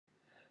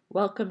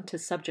Welcome to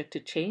Subject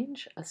to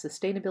Change, a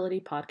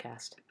sustainability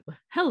podcast.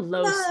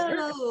 Hello, sir.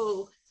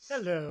 Hello.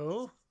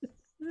 Hello.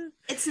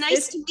 It's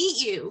nice to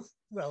meet you.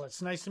 Well,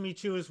 it's nice to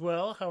meet you as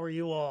well. How are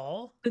you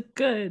all?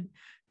 Good.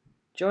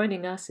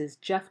 Joining us is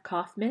Geoff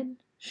Kaufman,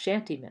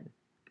 shantyman.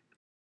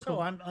 So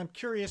I'm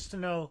curious to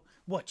know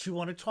what you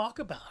want to talk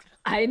about.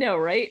 I know,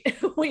 right?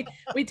 we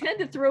tend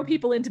to throw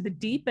people into the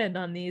deep end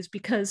on these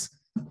because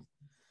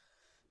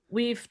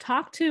we've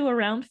talked to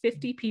around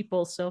 50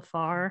 people so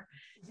far,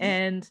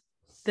 and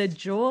the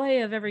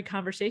joy of every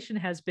conversation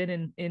has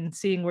been in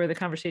seeing where the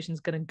conversation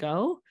is going to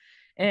go.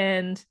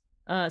 And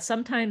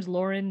sometimes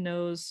Lauren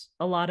knows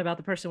a lot about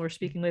the person we're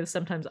speaking with.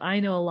 Sometimes I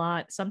know a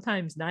lot.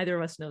 Sometimes neither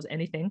of us knows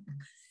anything.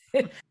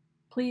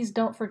 Please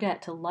don't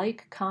forget to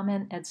like,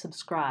 comment, and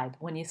subscribe.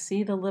 When you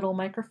see the little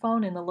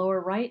microphone in the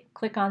lower right,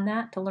 click on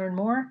that to learn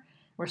more.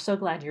 We're so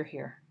glad you're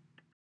here.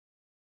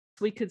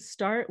 We could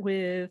start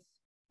with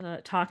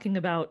talking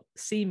about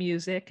sea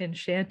music and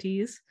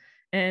shanties,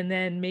 and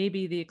then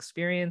maybe the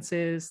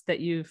experiences that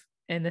you've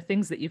and the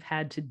things that you've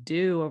had to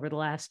do over the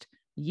last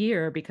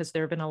year, because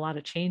there have been a lot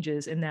of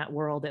changes in that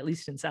world, at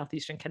least in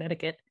southeastern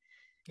Connecticut.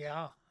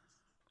 Yeah.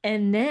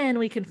 And then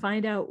we can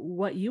find out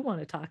what you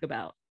want to talk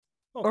about.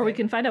 Okay. Or we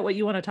can find out what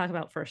you want to talk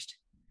about first.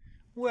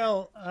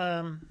 Well,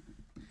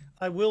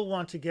 I will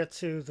want to get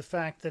to the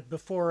fact that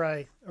before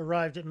I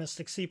arrived at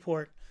Mystic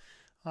Seaport,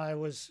 I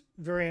was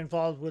very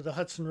involved with the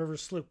Hudson River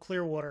Sloop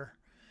Clearwater.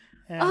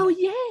 And, oh,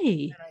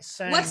 yay! And I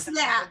sang. What's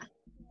that?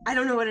 I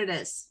don't know what it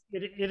is.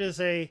 It is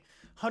a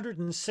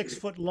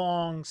 106-foot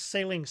long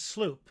sailing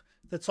sloop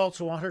that's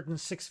also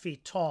 106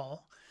 feet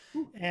tall.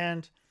 Ooh.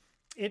 And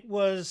it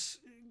was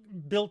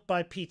built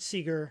by Pete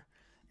Seeger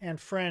and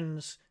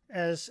friends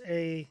as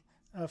a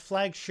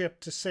flagship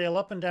to sail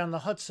up and down the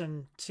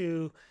Hudson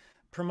to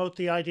promote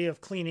the idea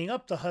of cleaning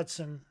up the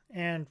Hudson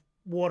and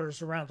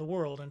waters around the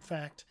world, in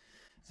fact.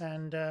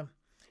 And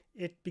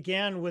it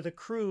began with a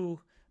crew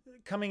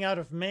coming out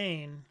of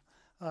Maine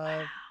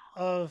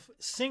of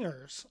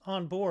singers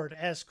on board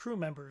as crew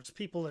members,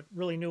 people that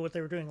really knew what they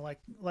were doing,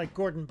 like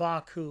Gordon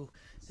Bach, who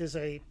is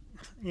a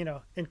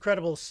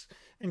incredible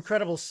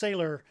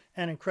sailor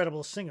and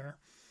incredible singer.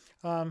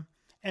 And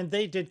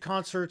they did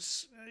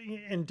concerts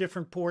in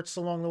different ports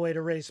along the way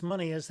to raise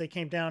money as they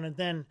came down. And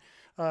then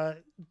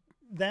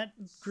that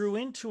grew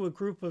into a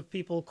group of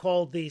people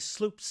called the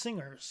Sloop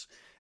Singers.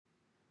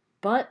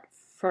 But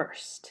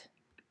first,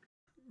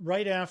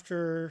 right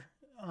after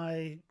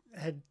I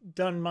had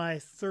done my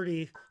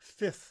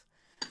 35th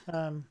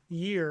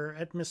year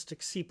at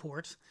Mystic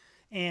Seaport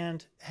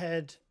and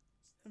had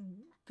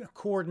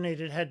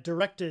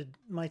directed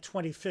my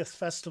 25th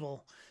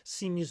festival,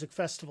 Sea Music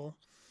Festival,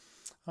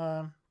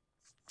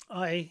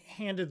 I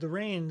handed the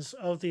reins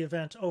of the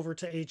event over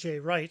to A.J.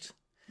 Wright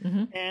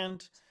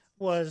and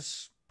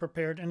was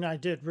prepared, and I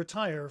did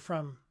retire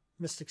from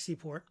Mystic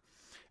Seaport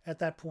at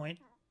that point,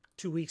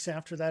 2 weeks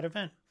after that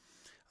event.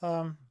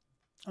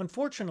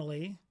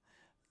 Unfortunately,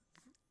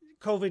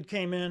 COVID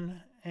came in,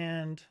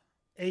 and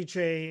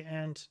A.J.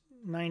 and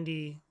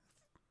 95%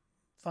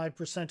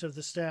 of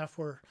the staff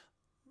were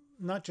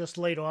not just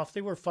laid off, they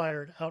were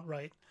fired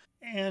outright.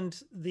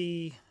 And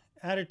the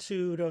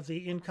attitude of the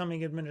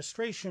incoming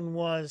administration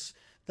was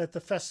that the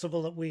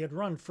festival that we had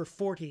run for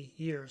 40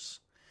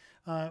 years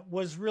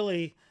was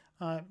really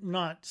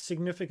not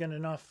significant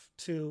enough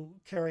to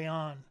carry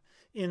on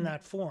in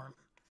that form.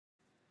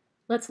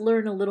 Let's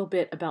learn a little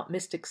bit about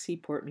Mystic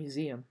Seaport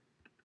Museum.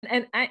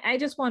 And I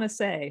just want to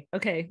say,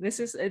 okay, this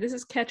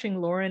is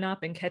catching Lauren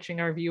up and catching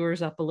our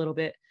viewers up a little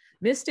bit.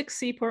 Mystic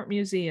Seaport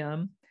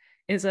Museum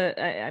is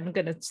I'm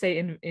going to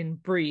say in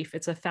brief,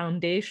 it's a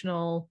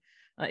foundational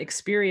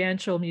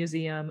experiential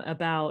museum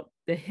about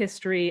the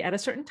history at a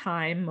certain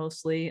time,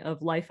 mostly,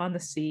 of life on the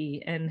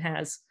sea, and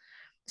has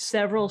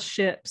several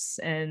ships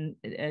and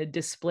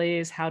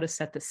displays how to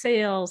set the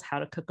sails, how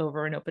to cook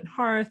over an open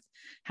hearth,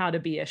 how to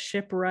be a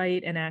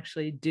shipwright and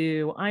actually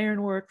do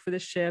ironwork for the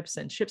ships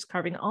and ships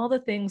carving, all the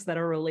things that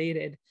are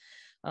related,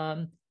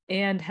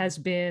 and has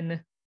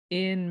been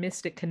in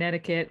Mystic,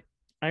 Connecticut.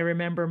 I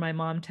remember my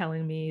mom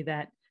telling me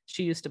that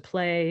she used to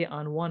play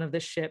on one of the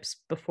ships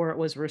before it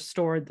was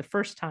restored the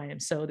first time.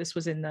 So this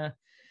was in the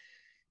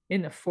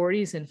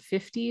 40s and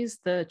 50s,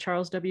 the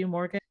Charles W.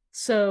 Morgan.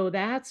 So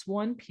that's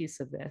one piece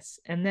of this.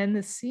 And then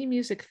the Sea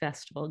Music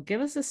Festival. Give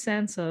us a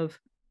sense of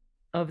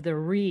the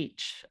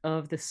reach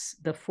of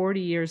the 40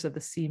 years of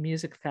the Sea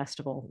Music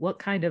Festival. What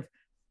kind of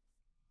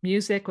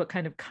music, what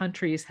kind of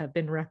countries have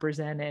been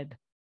represented?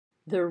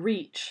 The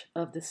reach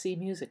of the Sea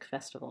Music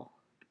Festival.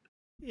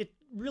 It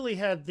really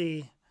had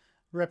the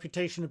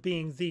reputation of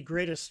being the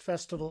greatest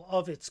festival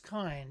of its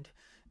kind,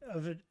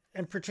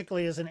 and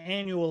particularly as an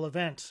annual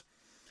event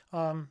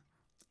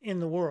in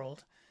the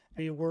world.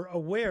 We were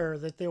aware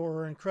that there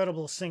were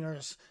incredible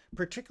singers,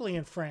 particularly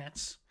in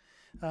France.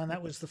 And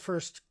that was the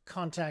first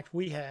contact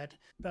we had,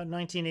 about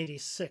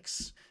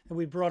 1986. And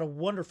we brought a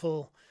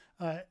wonderful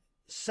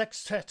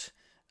sextet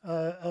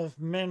of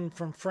men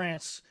from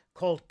France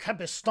called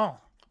Cabestan,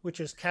 which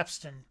is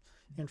capstan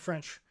in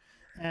French.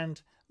 And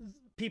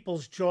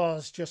people's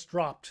jaws just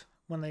dropped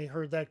when they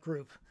heard that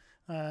group.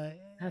 And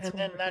then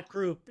wonderful. that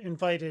group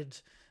invited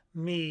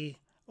me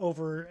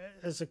over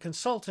as a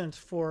consultant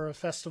for a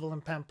festival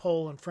in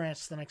Paimpol in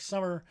France the next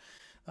summer.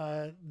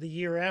 The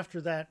year after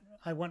that,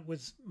 I went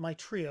with my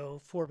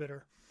trio,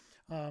 Forbidder,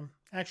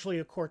 actually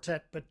a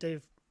quartet, but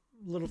Dave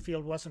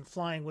Littlefield wasn't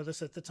flying with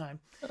us at the time.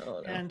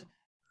 Oh, no. And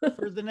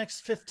for the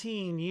next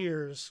 15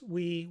 years,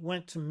 we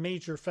went to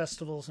major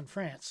festivals in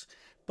France.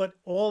 But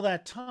all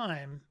that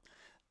time,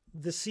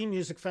 the Sea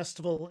Music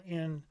Festival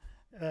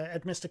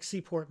at Mystic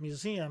Seaport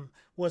Museum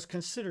was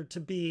considered to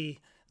be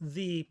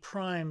the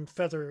prime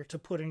feather to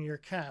put in your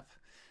cap.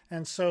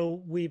 And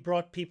so we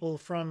brought people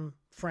from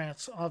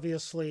France,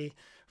 obviously,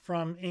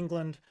 from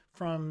England,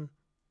 from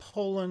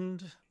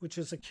Poland, which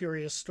is a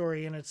curious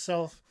story in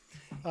itself,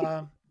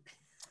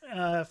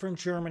 from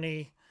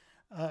Germany,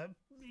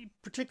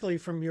 particularly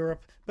from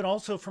Europe, but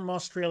also from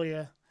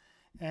Australia.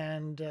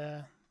 And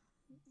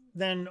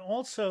then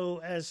also,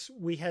 as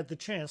we had the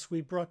chance,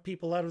 we brought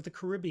people out of the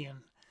Caribbean.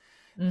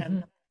 Mm-hmm.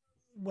 And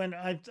when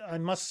I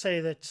must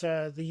say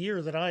that the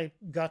year that I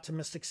got to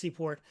Mystic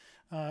Seaport,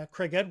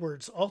 Craig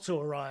Edwards also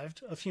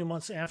arrived a few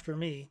months after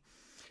me,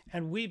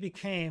 and we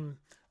became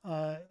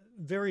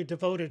very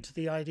devoted to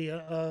the idea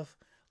of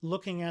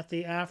looking at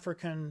the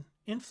African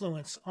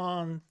influence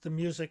on the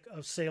music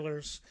of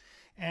sailors,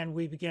 and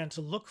we began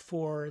to look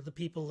for the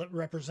people that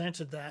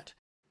represented that.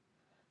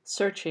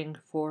 Searching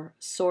for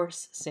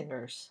source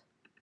singers.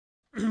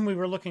 We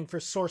were looking for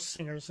source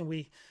singers, and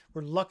we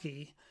were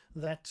lucky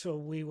that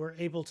we were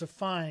able to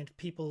find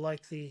people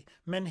like the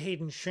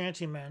Menhaden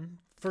Shantymen,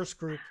 first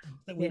group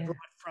that we brought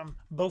from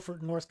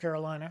Beaufort, North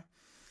Carolina,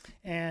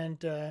 and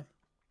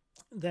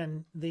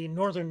then the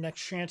Northern Neck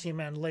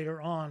Shantymen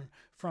later on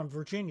from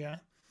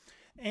Virginia,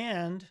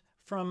 and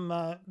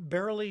from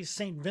Barely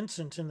St.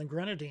 Vincent in the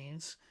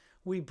Grenadines,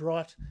 we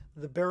brought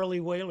the Barely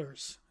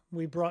Whalers.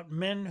 We brought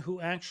men who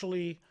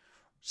actually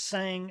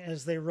sang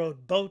as they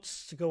rowed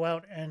boats to go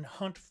out and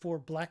hunt for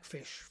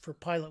blackfish, for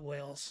pilot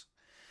whales.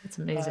 That's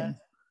amazing.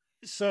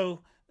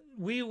 So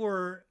we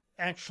were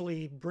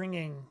actually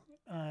bringing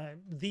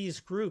these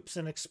groups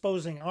and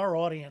exposing our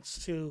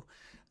audience to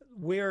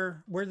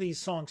where these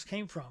songs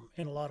came from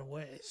in a lot of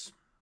ways.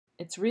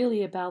 It's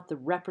really about the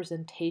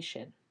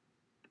representation.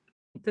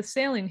 The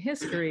sailing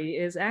history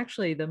is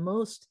actually the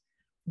most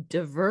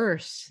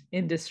diverse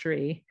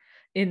industry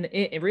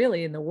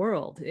really in the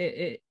world.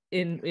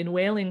 In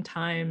whaling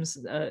times,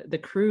 the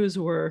crews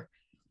were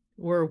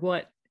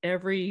what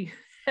every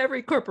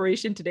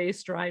corporation today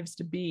strives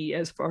to be,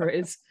 as far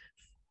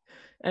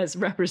as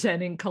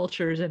representing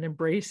cultures and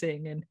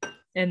embracing,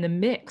 and the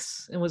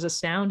mix, it was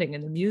astounding,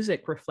 and the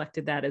music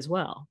reflected that as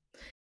well.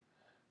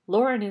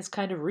 Lauren is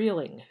kind of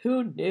reeling.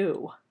 Who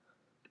knew?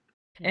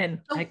 And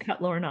I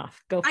cut Lauren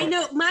off. Go for it. I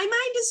know, my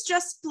mind is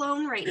just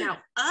blown right now.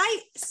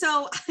 I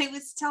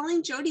was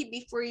telling Jody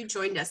before you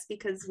joined us,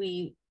 because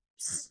we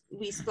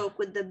spoke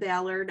with the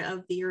Ballard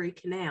of the Erie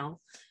Canal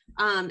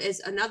as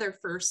another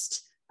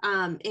first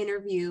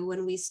interview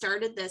when we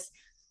started this.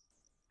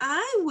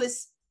 I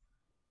was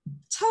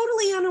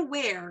totally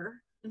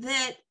unaware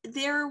that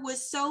there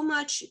was so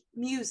much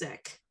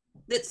music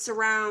that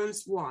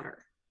surrounds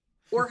water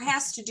or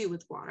has to do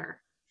with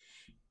water.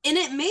 And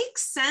it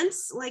makes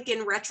sense, like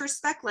in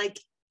retrospect, like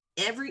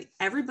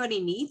everybody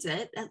needs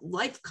it.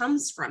 Life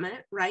comes from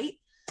it, right?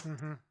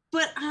 Mm-hmm.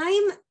 But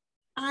I'm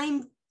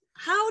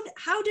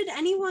how did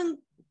anyone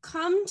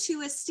come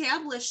to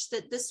establish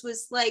that this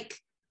was like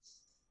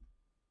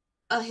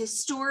a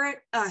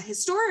historic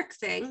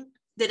thing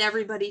that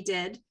everybody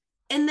did,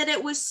 and that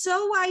it was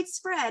so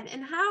widespread?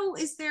 And how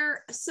is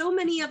there so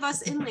many of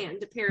us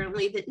inland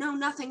apparently that know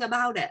nothing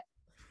about it?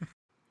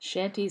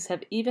 Chanteys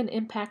have even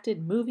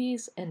impacted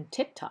movies and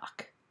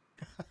TikTok.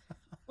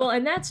 Well,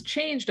 and that's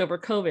changed over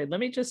COVID. Let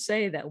me just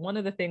say that one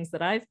of the things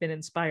that I've been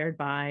inspired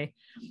by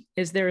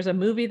is there's a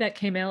movie that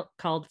came out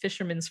called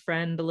Fisherman's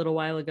Friend a little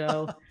while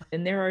ago,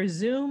 and there are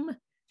Zoom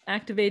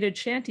activated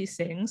shanty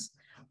sings.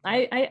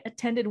 I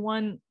attended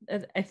one.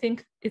 I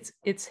think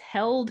it's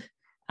held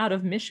out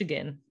of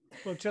Michigan.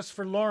 Well, just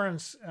for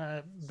Lauren's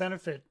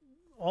benefit,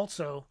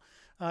 also,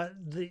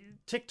 the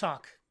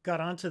TikTok got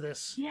onto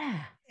this.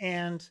 Yeah.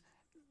 And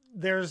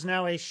there's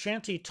now a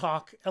shanty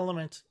talk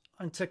element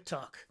on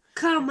TikTok.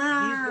 Come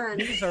on.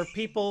 These are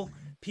people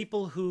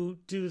who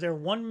do their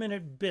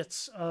 1-minute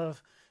bits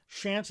of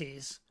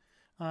shanties,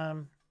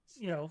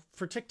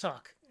 for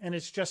TikTok. And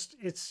it's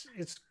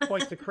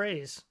quite the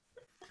craze.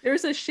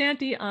 There's a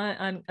shanty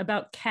on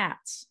about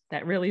cats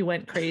that really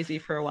went crazy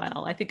for a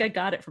while. I think I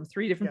got it from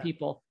 3 different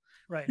people.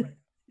 Right.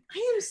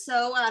 I am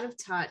so out of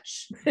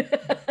touch. I'm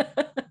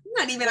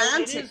not even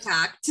on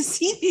TikTok to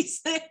see these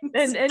things.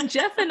 And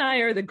Geoff and I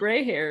are the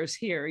gray hairs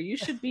here. You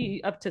should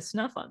be up to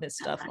snuff on this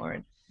stuff,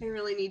 Lauren. I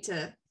really need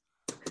to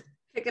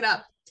pick it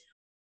up.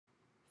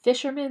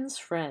 Fisherman's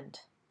Friend.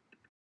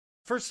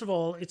 First of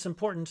all, it's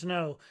important to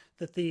know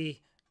that the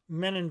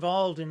men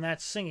involved in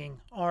that singing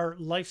are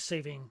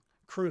life-saving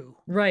crew.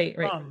 Right.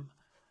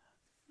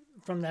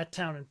 From that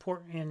town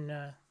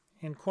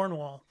in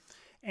Cornwall.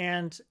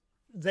 And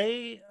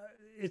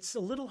it's a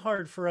little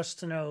hard for us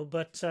to know,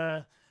 but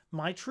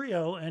my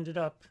trio ended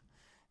up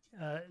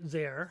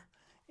there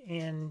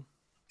in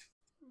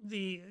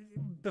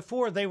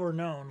before they were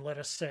known, let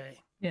us say.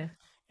 Yeah.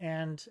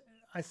 And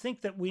I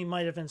think that we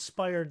might have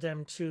inspired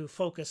them to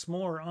focus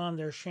more on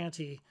their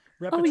shanty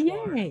Oh,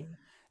 repertoire. yay.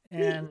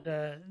 And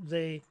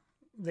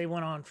they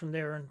went on from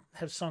there and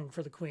have sung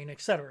for the Queen,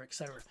 et cetera, et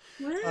cetera.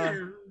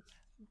 Wow.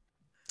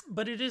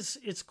 But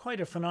it's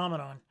quite a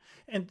phenomenon.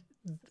 And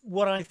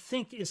what I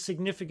think is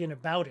significant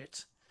about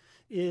it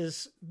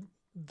is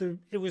the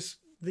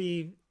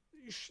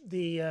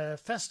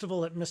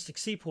festival at Mystic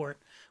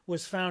Seaport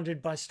was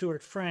founded by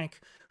Stuart Frank,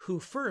 who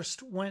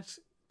first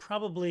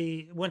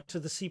probably went to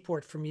the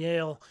seaport from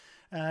Yale,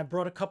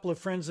 brought a couple of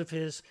friends of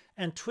his,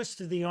 and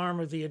twisted the arm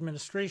of the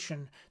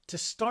administration to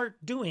start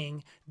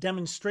doing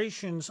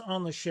demonstrations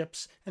on the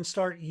ships and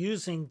start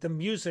using the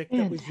music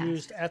that was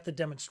used at the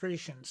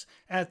demonstrations,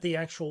 at the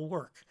actual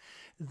work.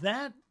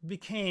 That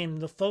became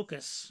the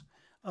focus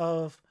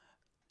of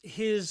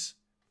his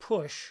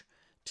push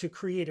to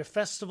create a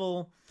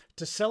festival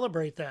to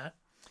celebrate that.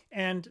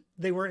 And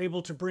they were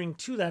able to bring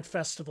to that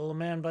festival a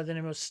man by the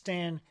name of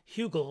Stan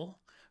Hugel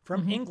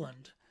from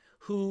England,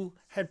 who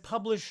had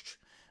published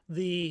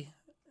the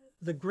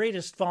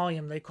greatest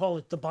volume. They call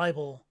it the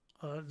Bible,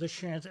 of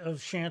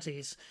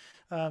shanties.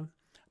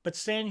 But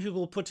Stan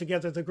Hugel put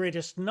together the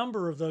greatest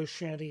number of those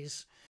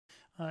shanties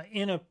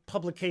in a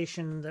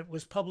publication that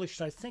was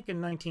published, I think, in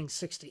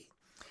 1960.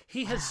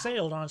 He had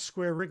sailed on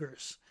square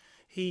riggers.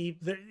 He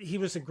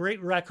was a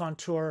great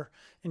raconteur,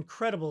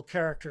 incredible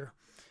character,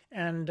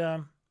 and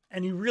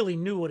he really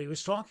knew what he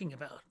was talking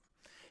about.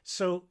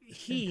 So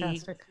he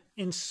Fantastic.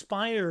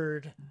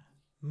 inspired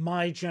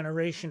my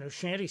generation of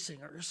shanty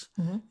singers.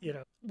 You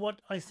know,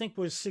 what I think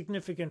was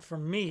significant for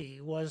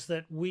me was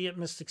that we at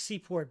Mystic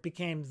Seaport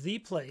became the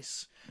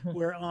place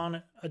where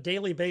on a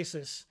daily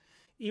basis,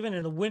 even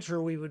in the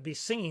winter, we would be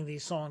singing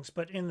these songs,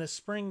 but in the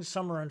spring,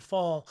 summer, and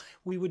fall,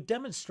 we would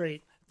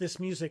demonstrate this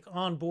music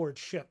on board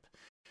ship,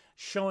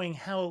 showing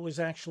how it was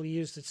actually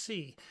used at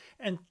sea,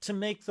 and to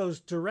make those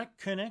direct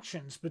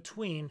connections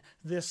between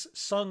this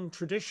sung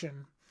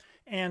tradition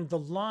and the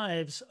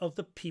lives of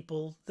the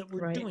people that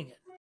were doing it.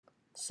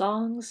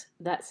 Songs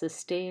that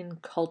sustain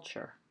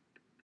culture.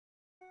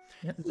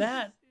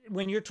 That,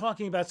 when you're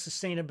talking about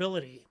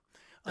sustainability,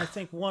 I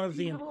think one of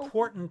the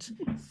important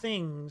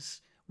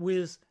things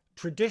with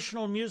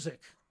traditional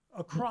music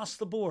across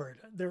the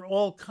board, there are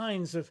all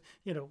kinds of,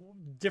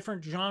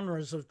 different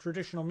genres of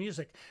traditional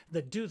music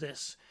that do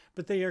this,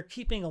 but they are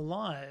keeping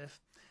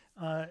alive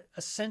a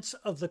sense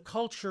of the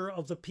culture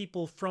of the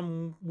people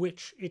from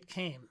which it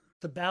came.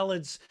 The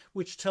ballads,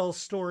 which tell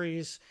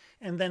stories,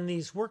 and then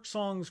these work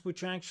songs,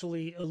 which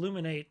actually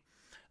illuminate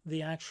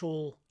the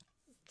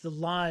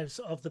lives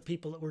of the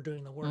people that were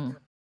doing the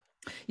work.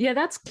 Yeah,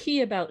 that's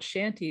key about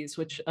shanties,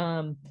 which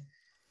I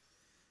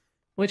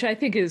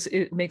think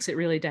it makes it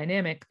really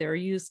dynamic. They're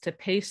used to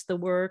pace the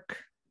work.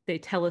 They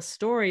tell a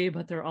story,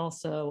 but they're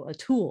also a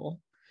tool.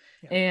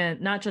 Yeah. And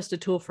not just a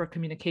tool for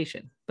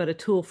communication, but a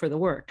tool for the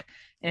work.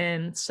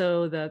 And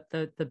so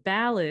the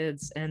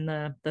ballads and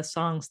the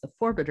songs, the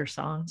forbidder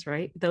songs,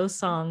 right? Those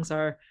songs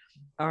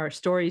are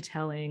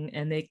storytelling,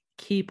 and they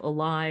keep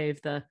alive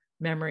the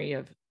memory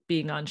of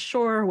being on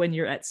shore when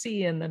you're at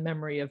sea, and the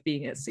memory of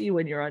being at sea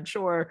when you're on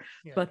shore.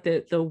 Yeah. But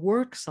the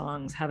work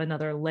songs have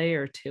another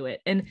layer to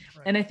it. And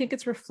I think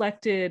it's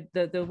reflected,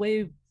 the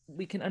way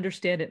we can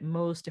understand it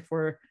most if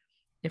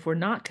we're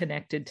not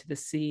connected to the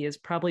sea is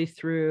probably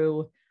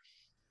through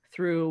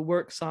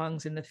work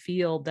songs in the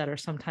field that are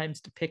sometimes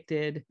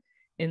depicted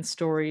in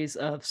stories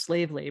of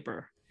slave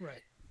labor.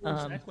 Right.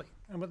 Exactly.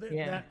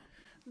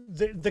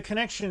 The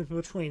connection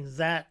between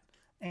that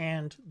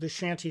and the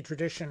shanty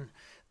tradition,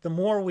 the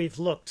more we've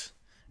looked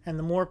and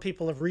the more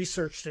people have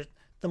researched it,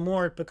 the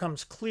more it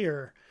becomes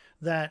clear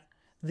that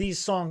these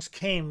songs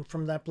came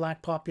from that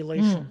Black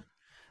population,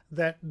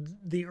 that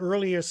the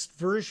earliest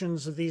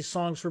versions of these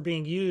songs were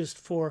being used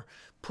for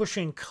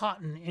pushing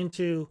cotton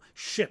into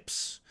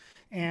ships.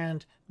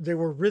 And there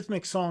were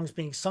rhythmic songs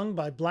being sung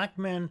by Black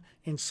men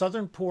in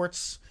southern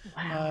ports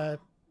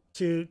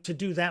to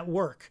do that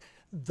work.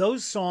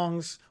 Those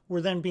songs were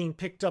then being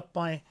picked up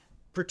by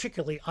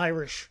particularly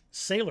Irish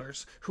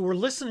sailors who were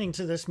listening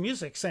to this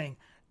music saying,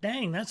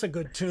 dang, that's a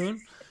good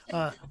tune.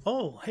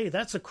 Oh, hey,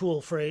 that's a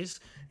cool phrase.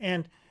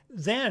 And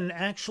then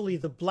actually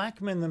the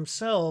Black men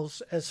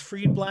themselves, as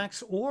freed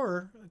Blacks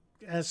or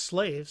as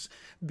slaves,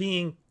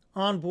 being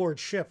on board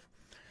ship,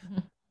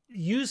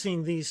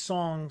 using these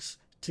songs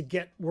to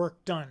get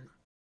work done.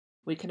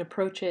 We can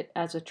approach it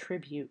as a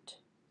tribute.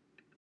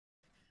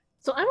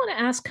 So I want to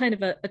ask kind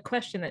of a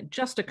question that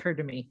just occurred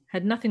to me,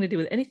 had nothing to do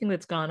with anything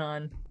that's gone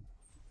on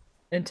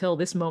until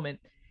this moment.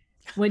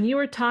 When you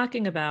were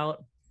talking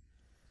about,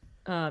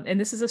 and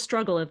this is a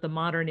struggle of the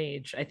modern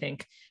age, I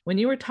think, when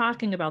you were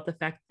talking about the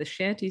fact that the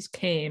shanties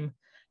came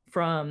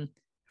from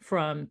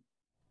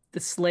the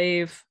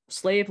slave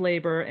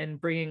labor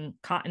and bringing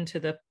cotton to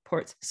the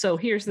ports. So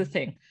here's the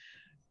thing.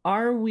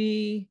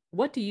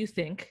 What do you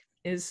think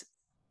is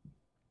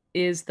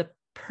the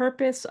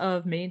purpose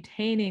of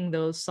maintaining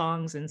those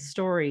songs and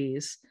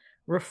stories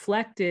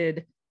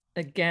reflected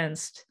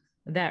against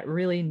that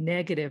really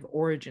negative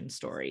origin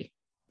story?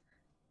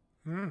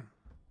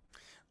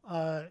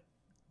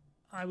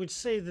 I would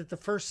say that the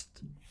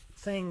first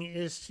thing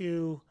is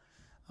to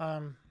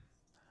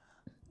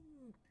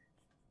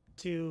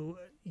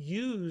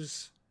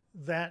use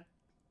that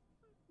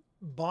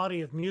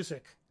body of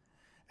music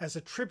as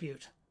a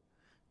tribute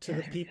to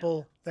the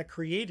people that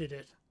created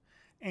it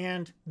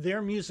and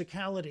their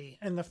musicality,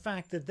 and the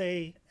fact that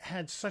they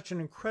had such an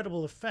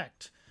incredible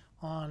effect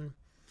on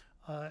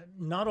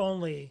not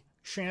only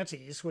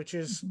chanteys, which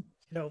is,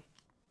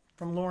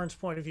 from Lauren's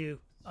point of view,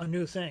 a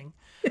new thing,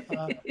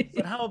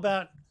 but how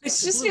about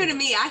it's just new to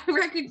me. I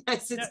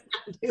recognize it's not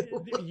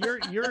new.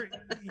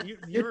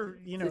 You're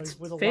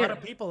with a fair. lot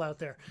of people out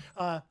there.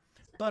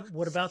 But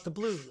what about the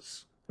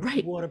blues?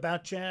 Right. What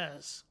about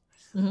jazz?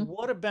 Mm-hmm.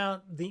 What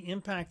about the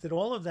impact that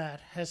all of that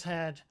has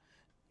had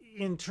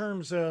in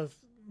terms of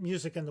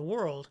music in the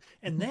world?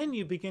 And then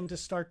you begin to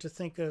start to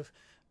think of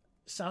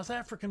South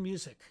African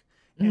music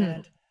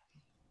and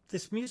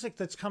this music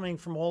that's coming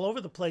from all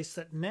over the place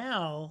that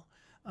now,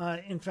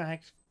 in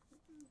fact,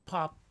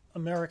 pop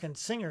American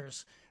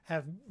singers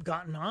have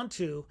gotten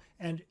onto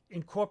and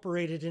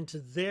incorporated into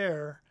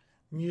their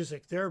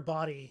music, their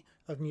body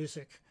of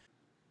music.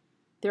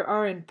 There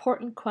are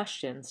important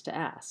questions to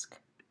ask.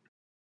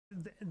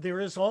 There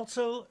is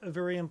also a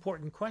very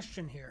important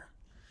question here.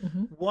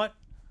 Mm-hmm. What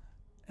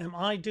am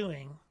I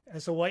doing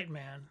as a white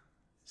man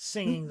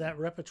singing that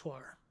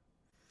repertoire?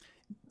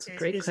 It's a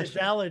great question. Is it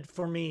valid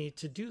for me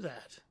to do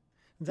that?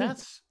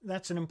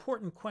 That's an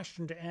important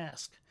question to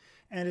ask.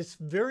 And it's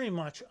very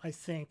much, I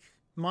think,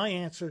 my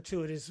answer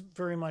to it is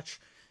very much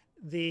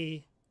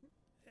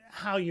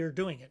how you're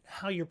doing it,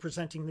 how you're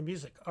presenting the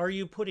music. Are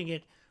you putting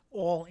it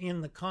all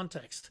in the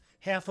context?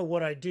 Half of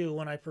what I do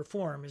when I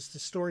perform is to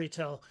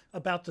storytell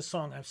about the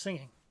song I'm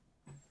singing.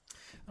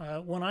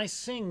 When I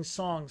sing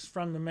songs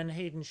from the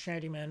Menhaden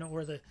Shantymen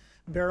or the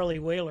Barely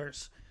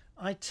Wailers,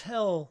 I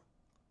tell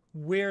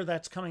where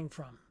that's coming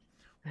from,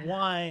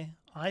 why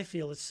I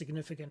feel it's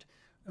significant,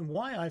 and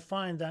why I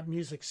find that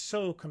music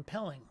so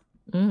compelling.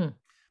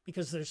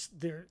 Because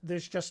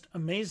there's just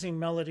amazing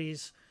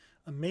melodies,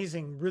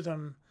 amazing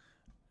rhythm,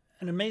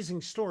 an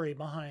amazing story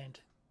behind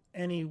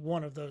any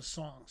one of those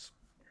songs.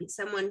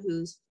 Someone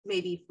who's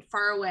maybe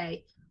far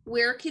away,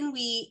 where can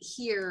we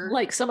hear,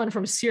 like someone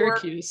from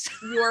Syracuse,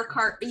 your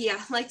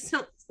like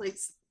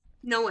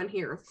no one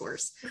here, of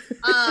course,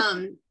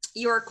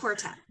 your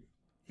quartet?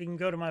 You can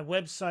go to my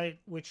website,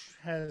 which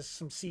has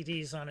some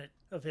CDs on it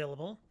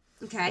available.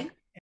 Okay.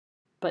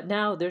 But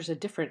now there's a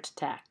different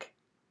tack.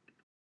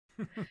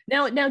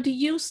 Now, do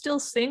you still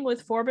sing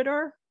with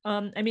Forbidor?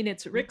 I mean,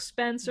 it's Rick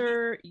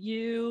Spencer,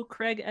 you,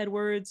 Craig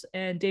Edwards,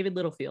 and David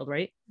Littlefield,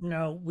 right?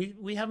 No,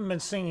 we haven't been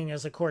singing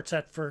as a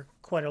quartet for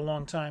quite a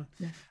long time.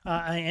 Yeah.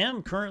 I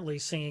am currently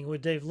singing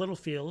with Dave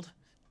Littlefield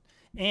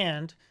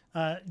and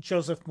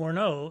Joseph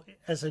Morneau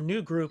as a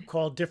new group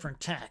called Different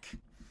Tack.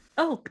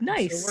 Oh,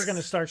 nice. So we're going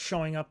to start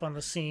showing up on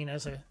the scene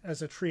as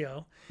a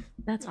trio.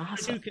 That's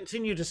awesome. I do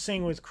continue to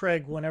sing with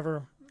Craig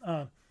whenever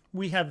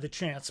we have the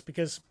chance,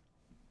 because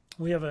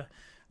we have a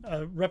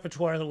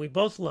repertoire that we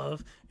both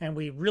love, and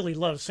we really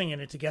love singing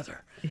it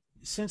together.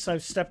 Since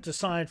I've stepped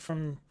aside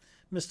from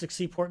Mystic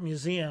Seaport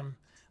Museum,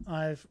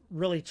 I've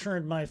really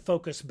turned my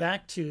focus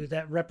back to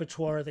that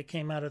repertoire that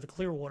came out of the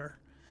Clearwater.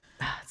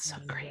 That's so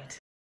great.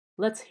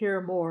 Let's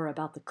hear more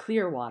about the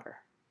Clearwater.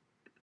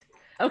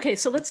 Okay,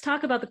 so let's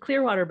talk about the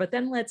Clearwater, but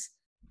then let's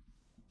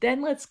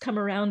come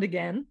around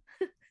again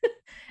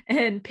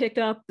and pick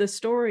up the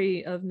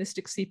story of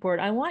Mystic Seaport.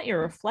 I want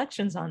your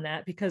reflections on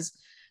that, because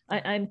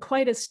I'm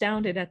quite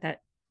astounded at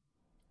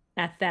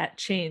that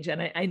change,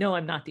 and I know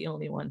I'm not the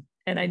only one.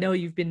 And I know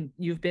you've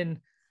been,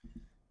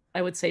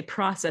 I would say,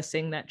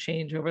 processing that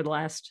change over the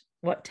last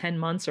 10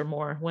 months or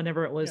more,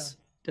 whenever it was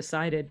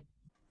decided.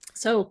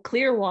 So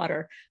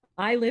Clearwater,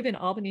 I live in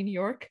Albany, New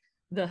York.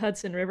 The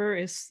Hudson River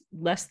is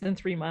less than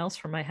 3 miles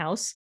from my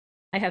house.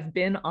 I have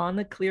been on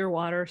the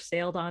Clearwater,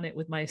 sailed on it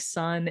with my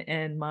son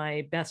and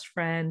my best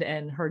friend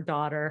and her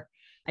daughter.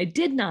 I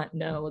did not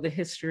know the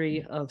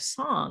history of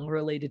song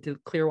related to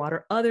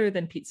Clearwater other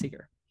than Pete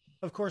Seeger.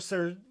 Of course,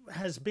 there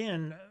has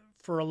been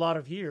for a lot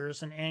of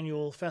years an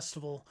annual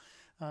festival,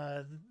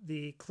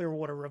 the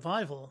Clearwater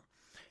Revival,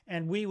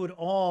 and we would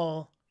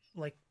all,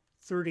 like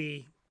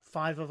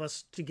 35 of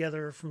us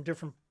together from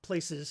different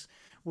places,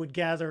 would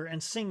gather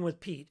and sing with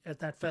Pete at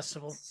that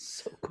festival.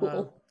 So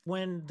cool.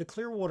 When the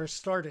Clearwater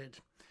started,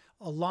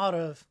 a lot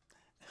of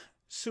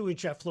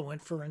sewage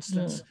effluent, for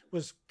instance,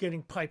 was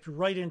getting piped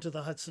right into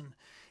the Hudson.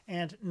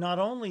 And not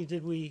only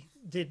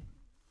did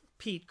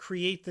Pete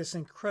create this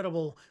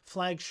incredible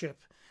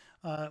flagship,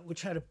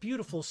 which had a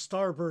beautiful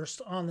starburst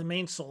on the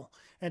mainsail.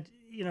 And,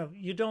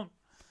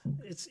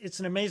 it's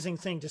an amazing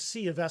thing to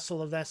see a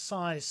vessel of that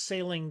size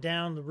sailing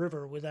down the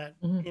river with that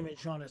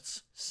image on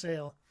its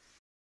sail.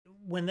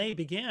 When they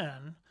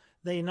began,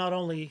 they not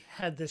only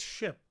had this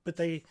ship, but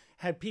they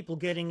had people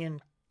getting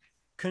in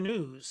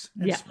canoes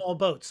and Yeah. small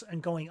boats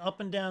and going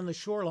up and down the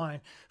shoreline,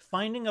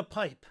 finding a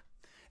pipe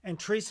and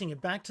tracing it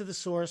back to the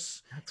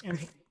source That's and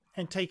great.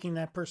 and taking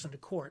that person to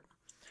court.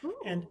 Ooh.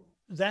 And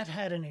that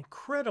had an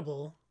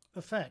incredible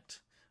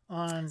effect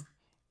on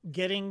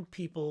getting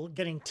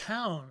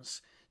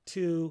towns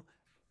to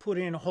put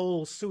in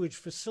whole sewage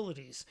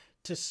facilities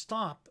to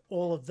stop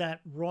all of that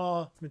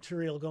raw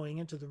material going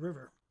into the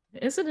river.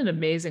 Isn't it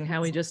amazing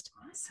how we just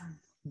Awesome.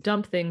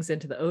 dump things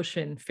into the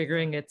ocean,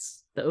 figuring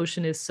the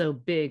ocean is so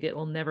big it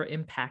will never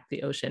impact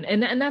the ocean.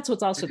 And that's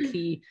what's also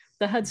key.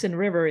 The Hudson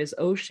River is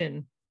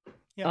ocean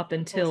up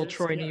until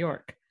Troy, New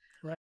York.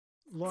 Right.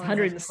 It's Lauren has a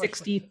question.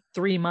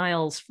 163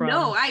 miles from.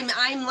 No,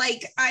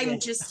 I'm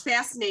just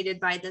fascinated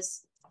by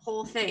this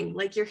whole thing.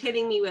 Like, you're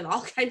hitting me with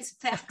all kinds of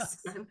facts.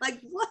 And I'm like,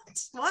 what?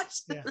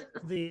 Yeah.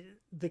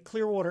 The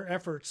Clearwater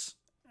efforts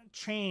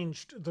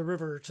changed the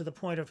river to the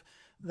point of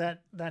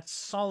that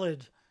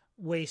solid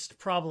waste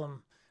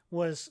problem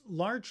was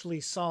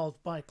largely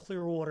solved by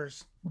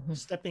Clearwater's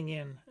stepping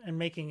in and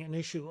making an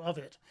issue of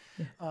it.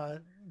 Yeah.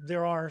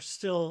 There are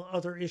still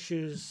other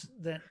issues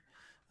that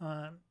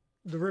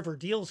the river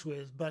deals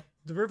with, but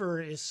the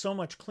river is so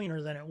much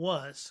cleaner than it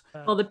was.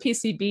 Well, the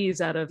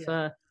PCBs out of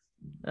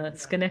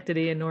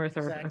Schenectady and North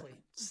are Exactly.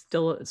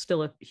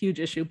 still a huge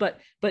issue. But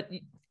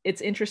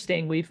it's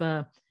interesting.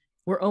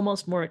 We're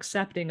almost more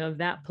accepting of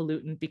that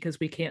pollutant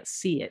because we can't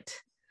see it.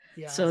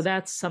 Yeah. So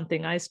that's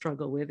something I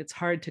struggle with. It's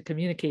hard to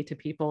communicate to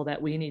people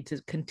that we need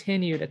to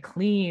continue to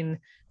clean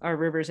our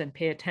rivers and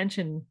pay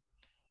attention.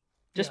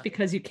 Just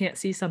because you can't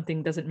see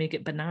something doesn't make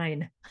it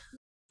benign.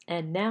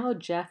 And now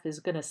Geoff is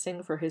going to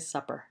sing for his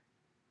supper.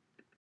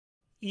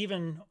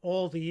 Even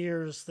all the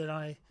years that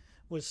I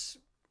was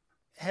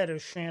head of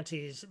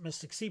chanteys at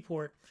Mystic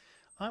Seaport,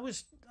 I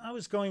was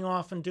going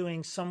off and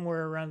doing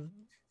somewhere around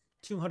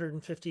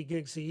 250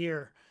 gigs a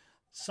year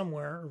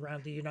somewhere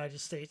around the United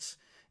States.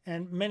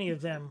 And many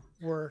of them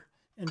were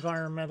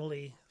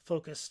environmentally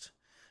focused.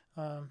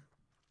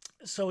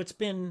 So it's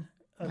been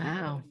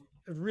a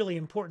really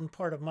important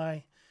part of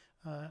my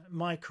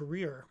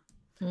career.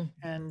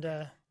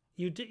 And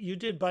you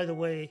did, by the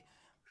way,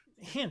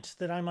 hint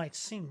that I might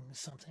sing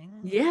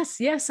something. Yes.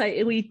 We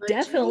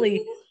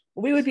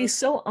would be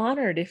so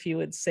honored if you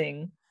would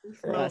sing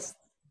for us.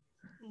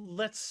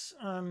 Let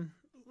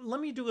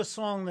me do a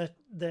song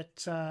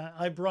that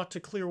I brought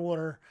to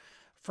Clearwater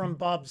from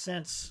Bob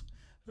Zentz.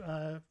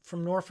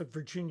 From Norfolk,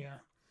 Virginia.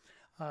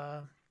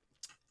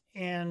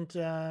 And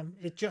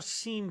it just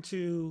seemed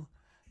to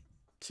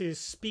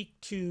speak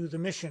to the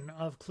mission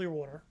of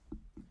Clearwater.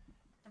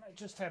 And I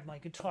just have my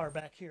guitar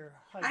back here.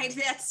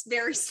 That's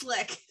very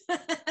slick.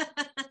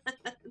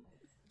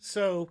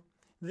 So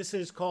this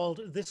is called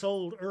This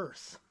Old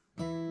Earth.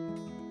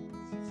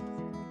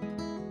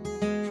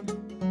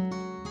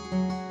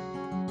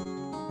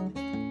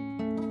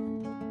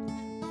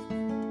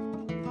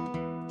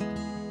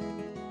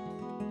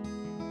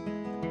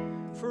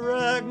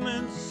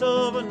 Fragments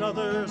of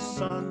another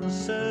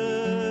sunset,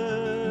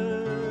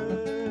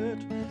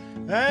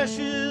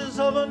 ashes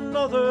of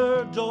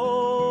another dawn,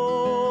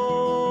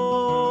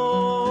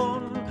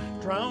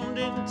 drowned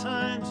in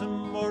time's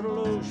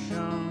immortal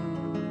ocean.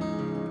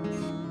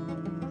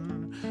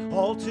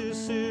 All too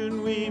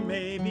soon we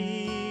may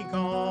be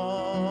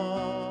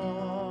gone.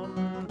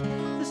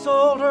 This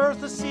old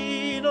earth has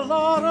seen a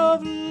lot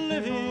of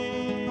living.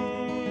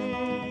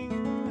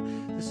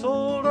 This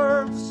old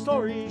earth,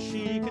 story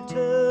she could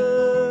tell.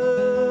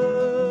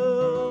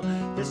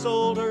 This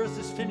old earth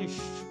is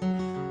finished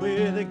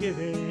with a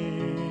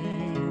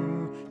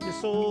giving.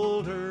 This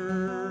old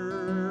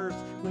earth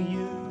we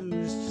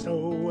used so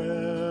well.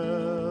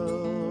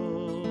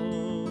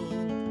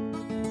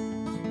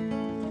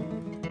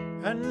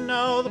 And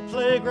now the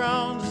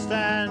playground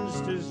stands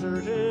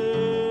deserted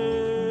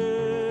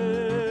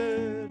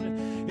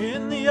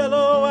in the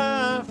yellow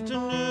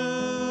afternoon.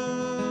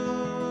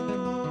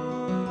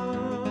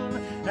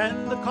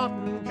 And the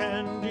cotton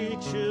candy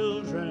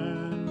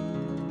children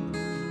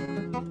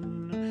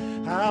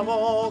have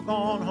all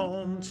gone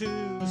home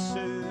too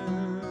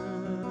soon.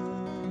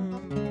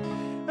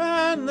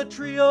 And the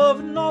tree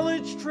of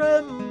knowledge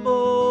trembles,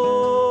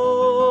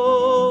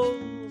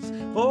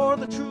 for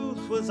the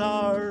truth was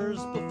ours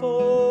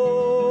before.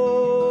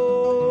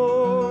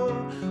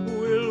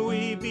 Will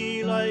we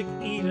be like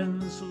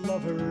Eden's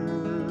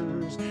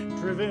lovers,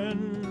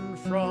 driven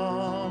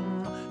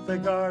from the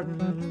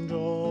garden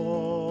door?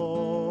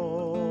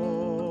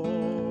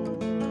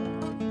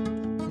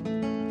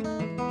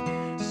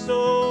 So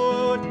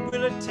what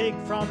will it take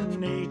from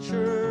nature?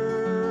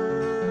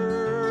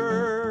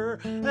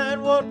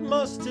 And what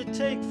must it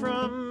take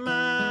from man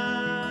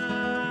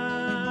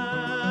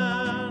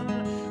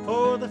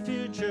for the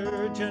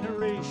future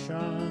generations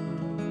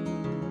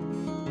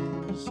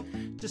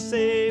to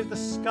save the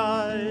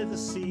sky, the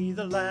sea,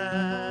 the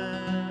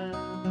land?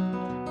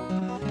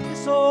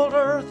 This old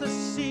earth has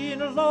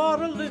seen a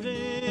lot of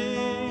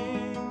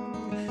living.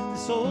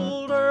 This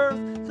old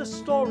earth, the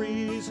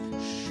stories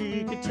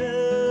she could tell.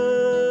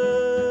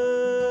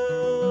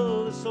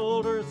 This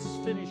old earth is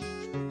finished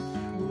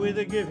with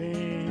a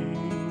giving.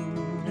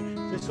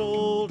 this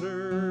old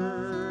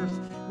earth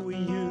we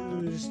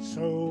used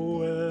so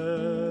well.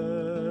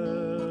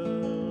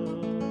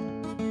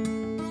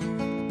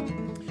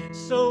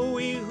 So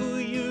we who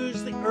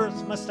use the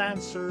earth must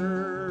answer,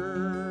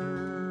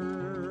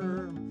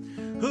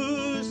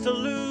 who's to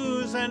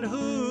lose and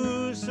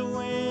who's to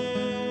win.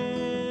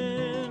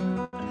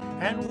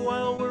 And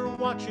while we're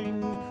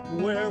watching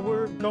where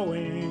we're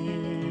going,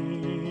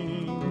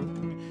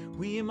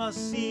 we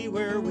must see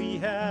where we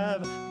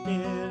have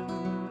been.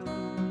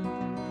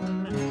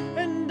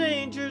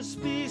 Endangered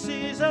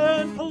species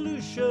and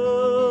pollution,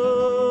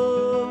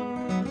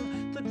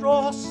 the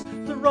dross,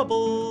 the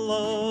rubble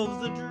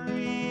of the dream.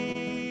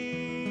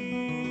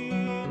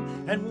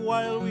 And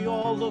while we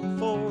all look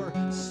for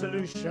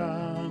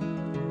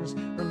solutions,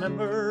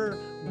 remember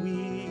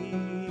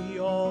we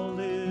all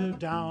live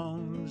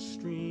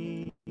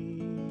downstream.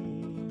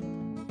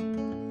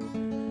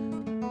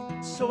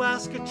 So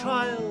ask a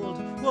child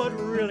what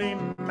really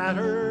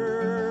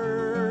matters.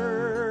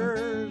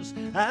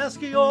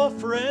 Ask your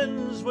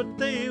friends what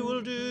they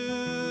will do.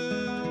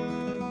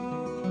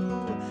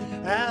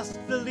 Ask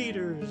the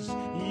leaders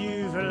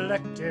you've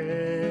elected,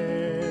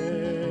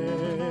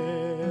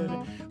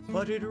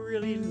 but it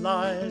really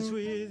lies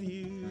with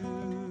you.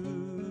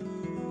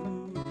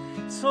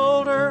 This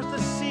old earth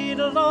has seen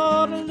a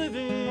lot of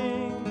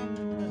living.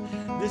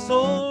 This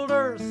old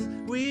earth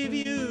we've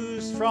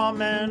used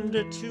from end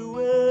to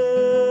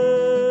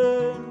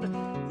end.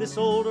 This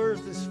old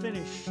earth is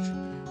finished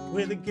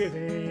with a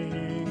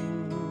giving.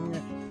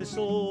 This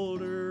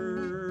old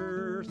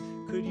earth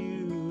could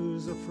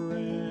use a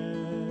friend.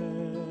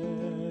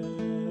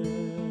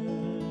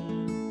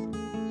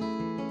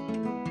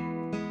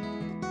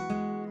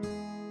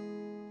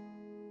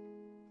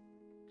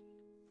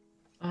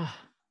 Oh,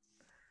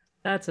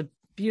 that's a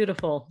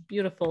beautiful,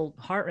 beautiful,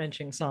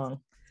 heart-wrenching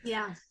song.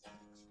 Yeah.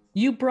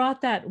 You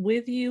brought that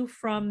with you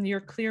from your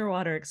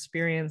Clearwater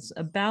experience.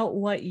 About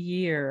what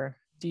year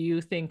do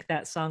you think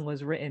that song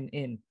was written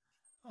in?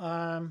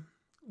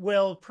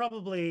 Well,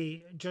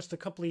 probably just a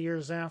couple of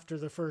years after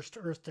the first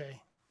Earth Day.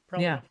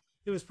 Probably, Yeah.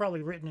 It was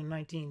probably written in I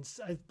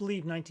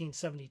believe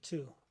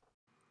 1972.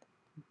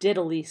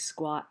 Diddly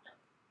squat.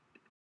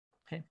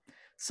 Okay.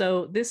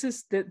 So this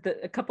is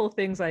a couple of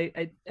things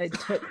I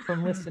took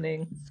from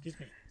listening. Excuse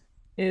me.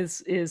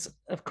 Is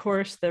of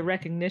course the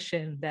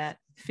recognition that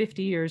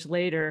 50 years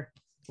later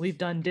we've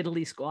done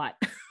diddly squat.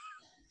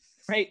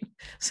 Right.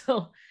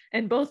 So,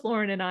 and both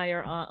Lauren and I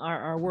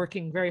are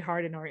working very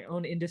hard in our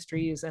own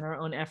industries and our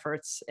own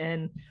efforts,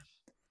 and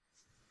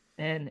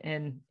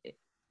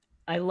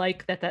I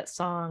like that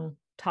song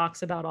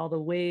talks about all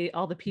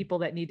the people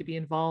that need to be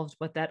involved,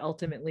 but that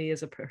ultimately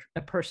is a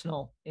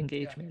personal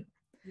engagement.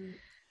 Yeah.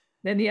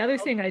 Then the other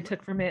thing I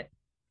took from it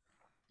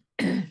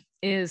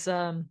is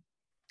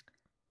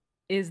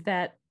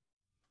that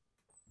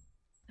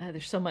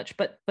there's so much,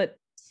 but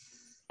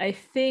I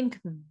think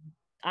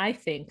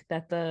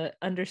that the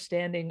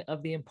understanding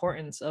of the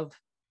importance of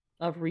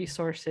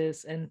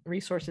resources, and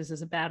resources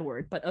is a bad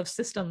word, but of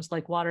systems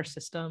like water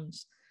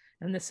systems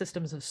and the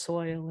systems of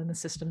soil and the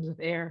systems of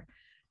air,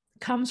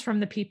 comes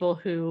from the people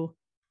who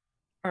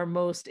are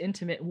most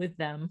intimate with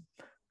them.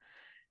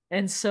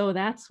 And so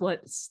that's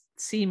what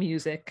sea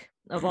music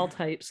of all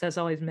types has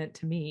always meant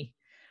to me.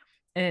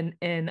 And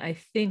I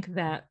think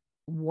that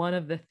one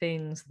of the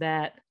things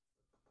that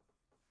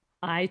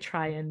I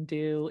try and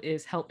do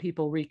is help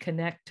people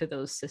reconnect to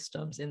those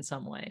systems in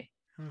some way.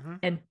 Mm-hmm.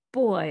 And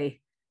boy,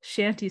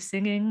 shanty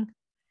singing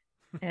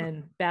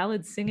and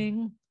ballad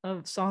singing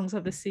of songs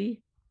of the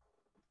sea,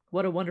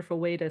 what a wonderful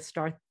way to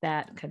start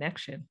that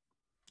connection.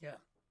 Yeah.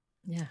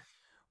 Yeah.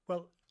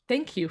 Well,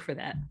 thank you for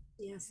that.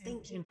 Yes,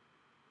 thank you.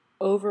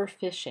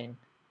 Overfishing.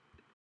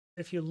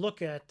 If you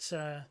look at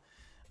the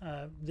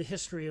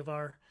history of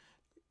our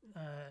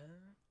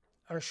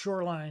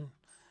shoreline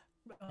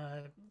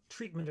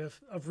treatment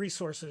of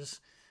resources,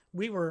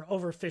 we were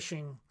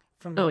overfishing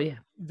from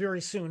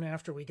very soon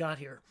after we got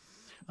here.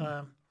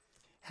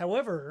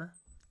 However,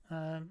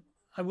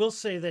 I will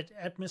say that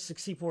at Mystic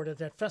Seaport, at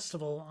that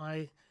festival,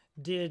 I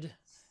did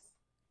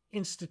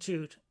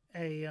institute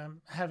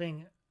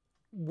having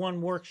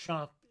one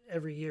workshop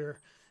every year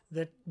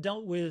that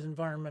dealt with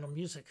environmental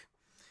music.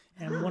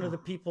 And one of the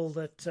people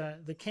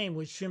that came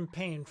was Jim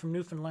Payne from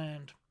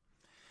Newfoundland.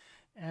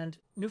 And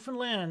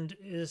Newfoundland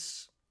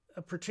is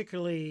a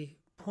particularly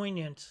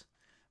poignant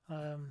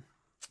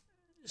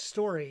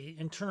story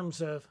in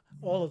terms of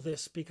all of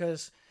this,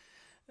 because,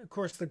 of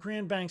course, the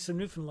Grand Banks of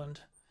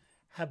Newfoundland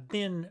have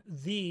been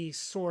the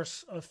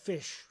source of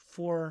fish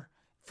for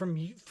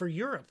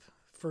Europe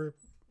for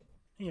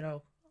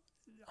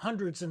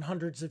hundreds and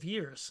hundreds of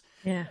years.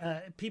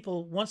 Yeah.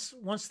 People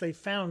once they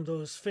found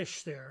those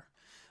fish there.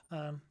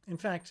 In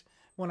fact,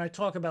 when I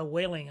talk about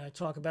whaling, I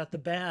talk about the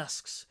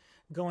Basques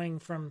going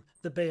from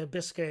the Bay of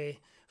Biscay,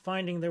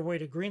 finding their way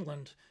to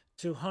Greenland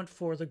to hunt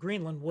for the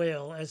Greenland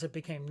whale as it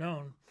became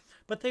known.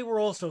 But they were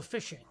also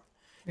fishing,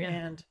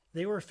 and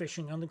they were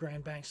fishing on the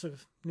Grand Banks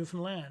of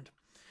Newfoundland.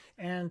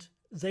 And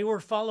they were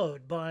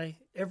followed by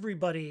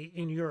everybody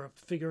in Europe,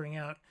 figuring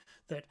out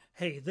that,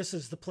 hey, this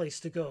is the place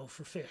to go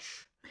for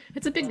fish.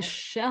 It's a big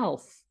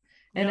shelf.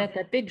 And Yeah. at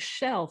that big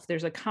shelf,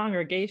 there's a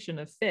congregation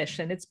of fish.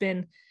 And it's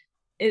been,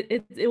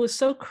 it was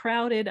so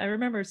crowded. I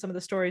remember some of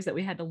the stories that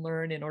we had to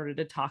learn in order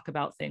to talk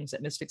about things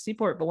at Mystic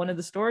Seaport. But one of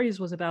the stories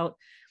was about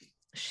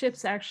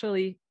ships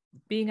actually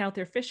being out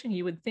there fishing.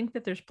 You would think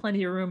that there's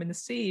plenty of room in the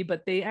sea,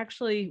 but they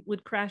actually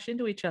would crash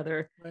into each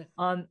other Right.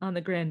 on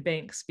the Grand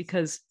Banks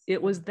because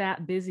it was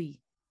that busy.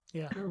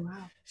 Yeah. Oh,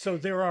 wow. So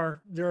there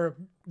are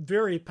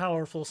very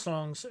powerful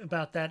songs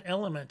about that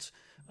element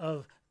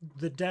of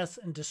the death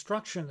and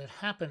destruction that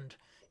happened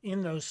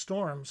in those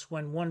storms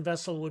when one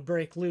vessel would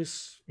break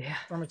loose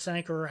from its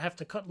anchor or have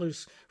to cut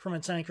loose from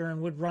its anchor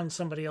and would run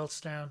somebody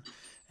else down.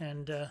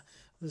 And the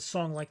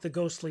song like The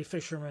Ghostly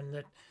Fisherman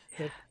that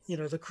you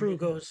know, the crew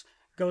goes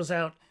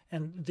out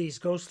and these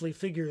ghostly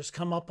figures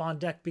come up on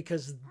deck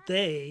because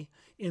they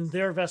in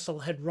their vessel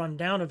had run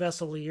down a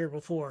vessel a year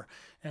before,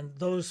 and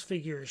those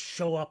figures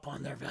show up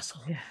on their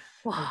vessel.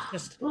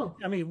 Just,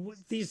 I mean,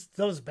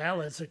 those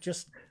ballads are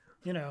just,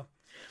 you know.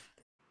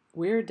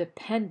 We're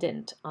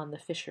dependent on the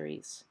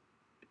fisheries.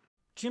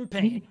 Jim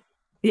Payne,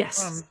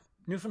 yes, from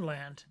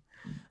Newfoundland,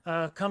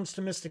 comes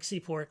to Mystic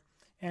Seaport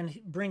and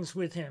he brings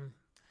with him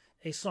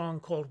a song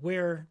called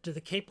 "Where Do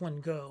the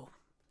Capeland Go?"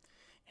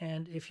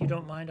 And if you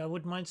don't mind, I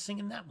wouldn't mind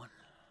singing that one.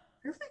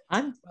 Perfect.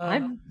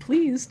 I'm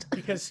pleased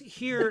because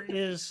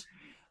here's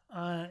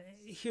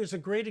a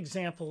great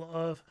example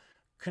of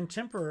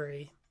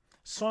contemporary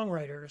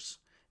songwriters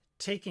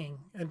taking,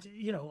 and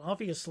you know,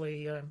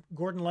 obviously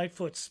Gordon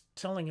Lightfoot's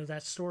telling of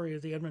that story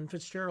of the Edmund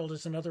Fitzgerald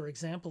is another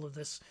example of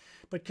this,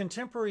 but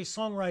contemporary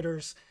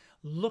songwriters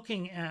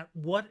looking at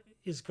what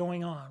is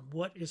going on,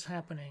 what is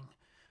happening,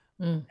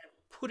 and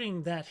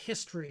putting that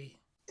history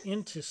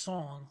into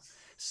song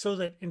so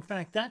that in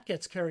fact that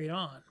gets carried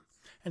on.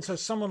 And so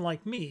someone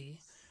like me,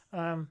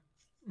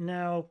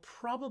 now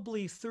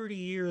probably 30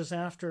 years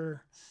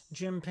after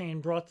Jim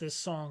Payne brought this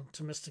song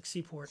to Mystic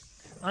Seaport,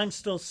 I'm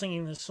still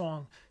singing this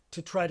song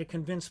to try to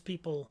convince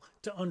people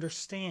to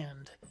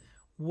understand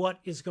what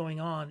is going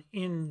on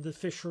in the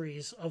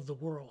fisheries of the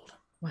world.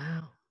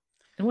 Wow.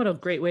 And what a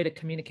great way to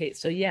communicate.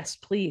 So yes,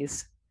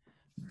 please.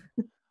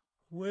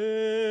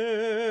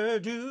 Where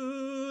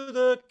do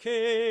the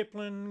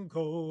capeland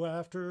go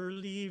after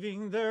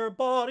leaving their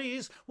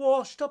bodies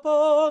washed up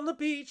on the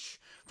beach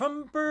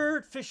from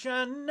birdfish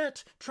and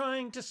net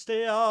trying to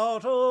stay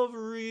out of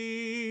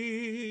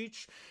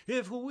reach?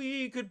 If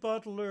we could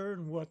but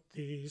learn what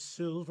these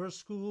silver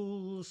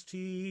schools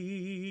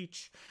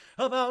teach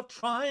about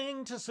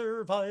trying to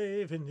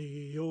survive in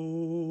the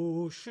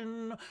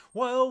ocean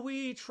while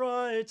we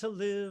try to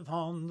live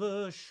on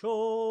the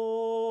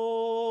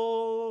shore.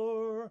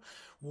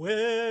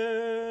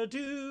 Where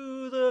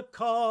do the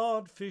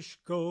codfish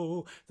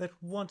go that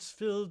once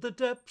filled the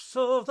depths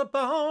of the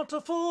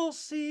bountiful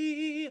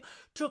sea,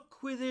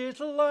 took with it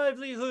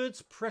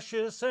livelihoods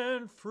precious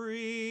and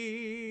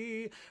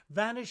free,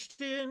 vanished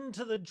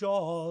into the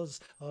jaws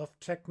of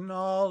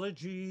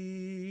technology?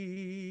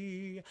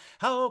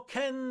 How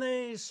can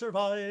they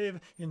survive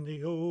in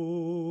the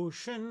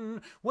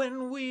ocean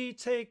when we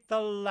take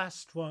the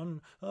last one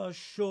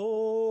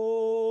ashore?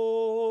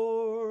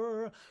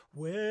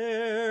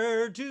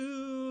 Where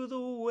do the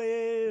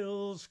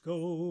whales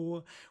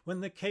go when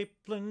the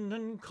capeland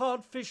and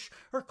codfish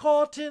are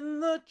caught in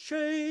the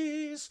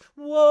chase?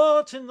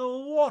 What in the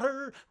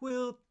water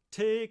will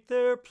take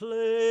their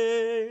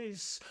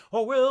place?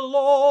 Or will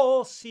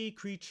all sea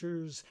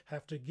creatures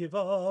have to give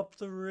up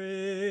the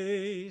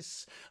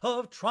race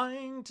of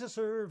trying to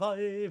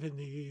survive in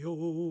the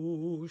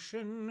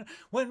ocean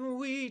when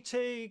we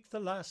take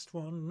the last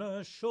one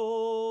ashore?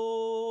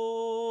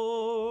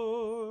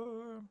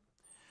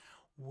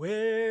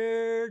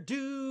 Where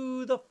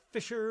do the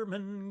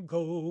fishermen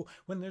go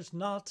when there's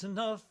not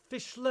enough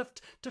fish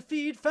left to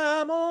feed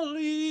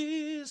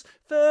families,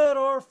 fed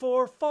our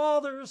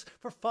forefathers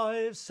for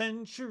 5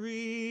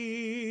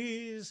 centuries?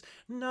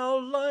 Now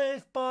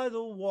life by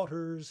the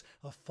water's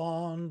a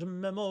fond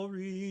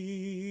memory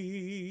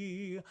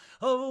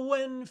of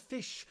when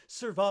fish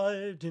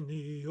survived in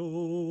the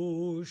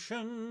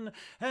ocean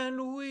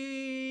and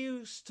we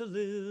used to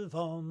live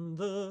on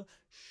the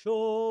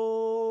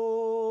shore.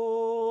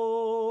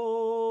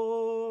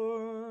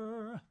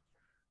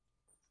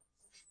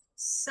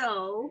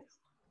 So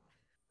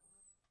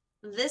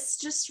this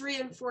just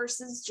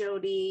reinforces,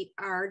 Jody,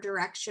 our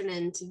direction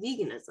into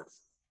veganism.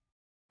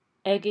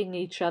 Egging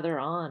each other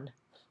on.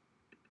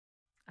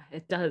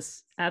 It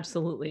does,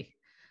 absolutely.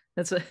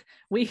 That's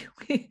we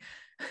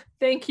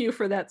thank you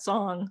for that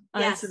song.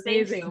 Yes, it's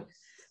amazing. thank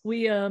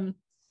you.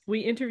 We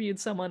interviewed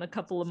someone a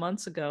couple of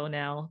months ago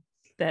now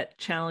that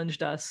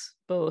challenged us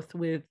both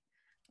with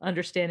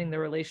understanding the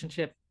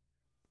relationship,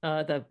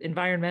 the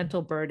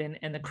environmental burden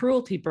and the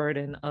cruelty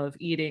burden of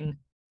eating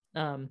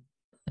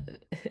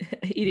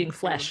eating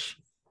flesh.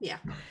 Yeah.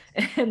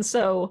 And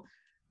so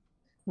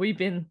we've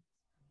been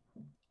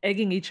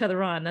egging each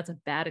other on. That's a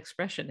bad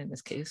expression in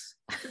this case.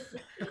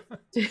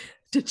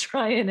 to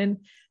try and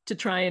to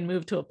try and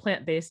move to a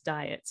plant-based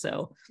diet.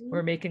 So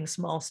we're making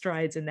small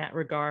strides in that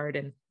regard.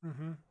 And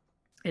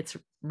it's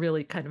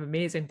really kind of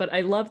amazing. But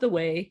I love the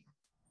way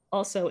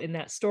also in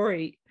that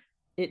story,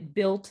 it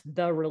built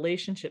the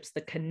relationships,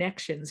 the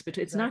connections, but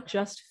it's not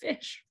just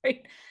fish,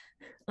 right?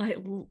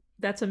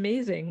 That's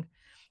amazing.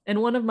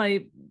 And one of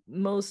my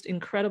most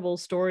incredible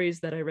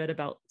stories that I read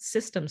about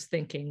systems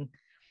thinking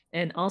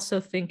and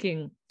also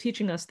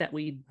teaching us that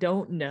we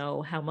don't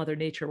know how Mother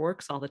Nature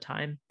works all the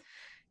time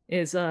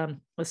is a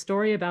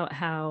story about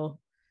how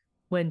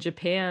when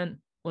Japan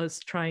was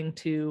trying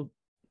to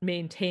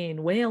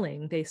maintain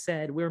whaling, they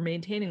said, we're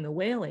maintaining the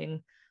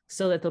whaling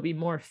so that there'll be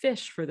more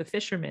fish for the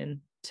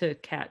fishermen to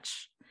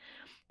catch.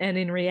 And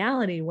in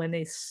reality, when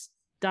they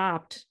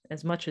stopped,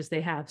 as much as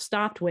they have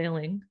stopped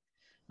whaling,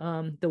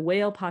 the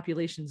whale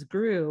populations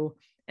grew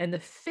and the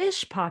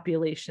fish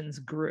populations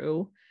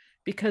grew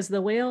because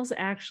the whales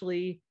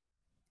actually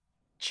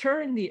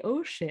churn the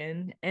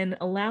ocean and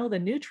allow the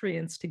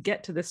nutrients to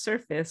get to the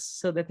surface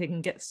so that they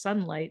can get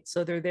sunlight.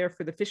 So they're there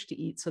for the fish to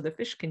eat so the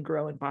fish can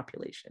grow in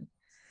population.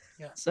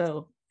 Yeah.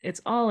 So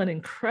it's all an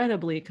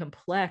incredibly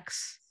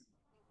complex,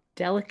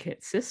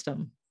 delicate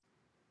system.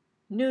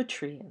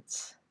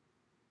 Nutrients.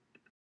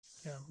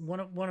 Yeah,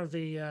 one of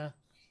the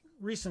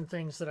recent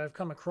things that I've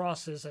come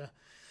across is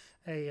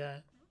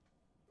a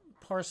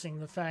parsing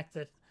the fact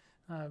that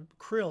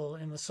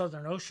krill in the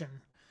Southern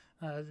Ocean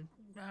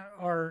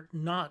are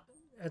not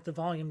at the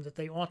volume that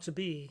they ought to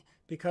be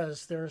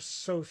because there's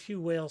so few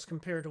whales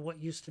compared to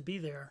what used to be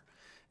there,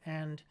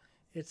 and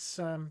it's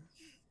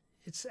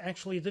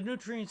actually the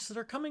nutrients that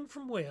are coming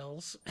from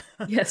whales.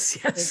 Yes,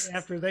 yes.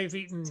 After they've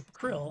eaten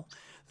krill,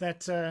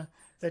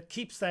 that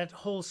keeps that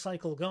whole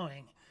cycle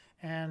going.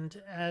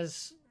 And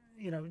as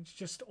you know,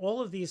 just all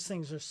of these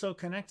things are so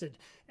connected,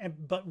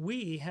 but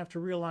we have to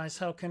realize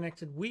how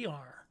connected we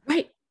are,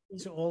 right,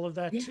 to all of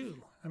that too.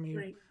 I mean,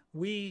 right.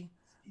 we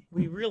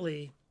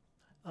really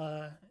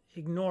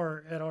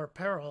ignore at our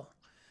peril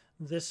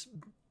this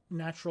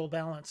natural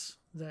balance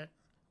that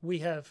we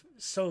have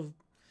so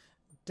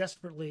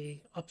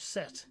desperately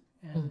upset.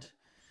 And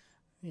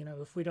you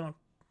know, if we don't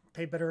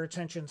pay better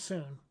attention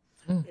soon,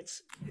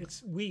 it's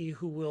we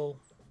who will.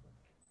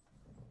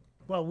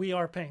 Well, we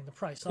are paying the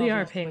price. We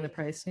are paying the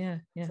price. Yeah.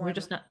 We're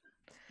just not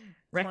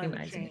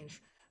recognizing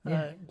change.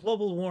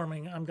 Global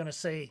warming, I'm going to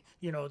say,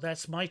 you know,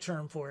 that's my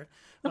term for it,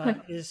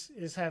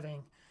 is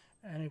having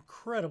an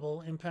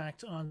incredible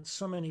impact on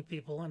so many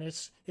people, and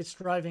it's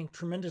driving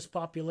tremendous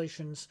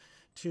populations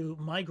to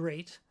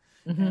migrate,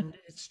 and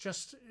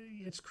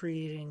it's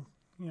creating,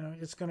 you know,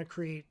 it's going to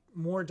create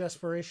more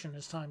desperation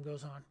as time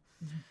goes on.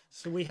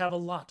 So we have a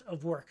lot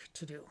of work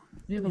to do.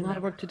 We have a lot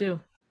of work to do.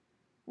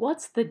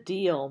 What's the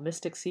deal,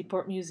 Mystic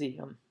Seaport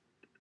Museum?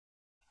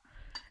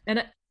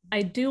 And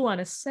I do want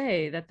to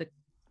say that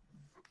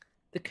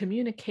the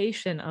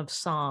communication of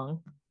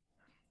song,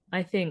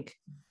 I think,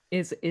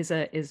 is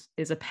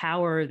a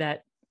power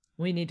that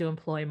we need to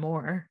employ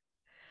more,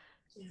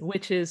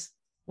 which is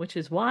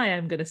why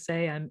I'm going to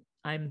say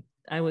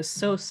I was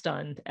so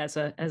stunned as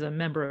a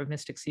member of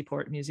Mystic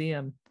Seaport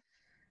Museum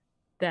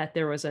that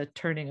there was a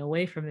turning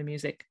away from the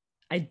music.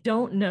 I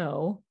don't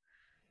know.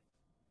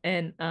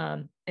 And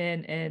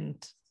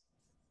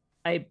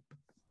I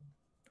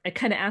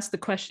kind of asked the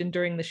question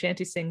during the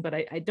shanty sing, but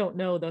I don't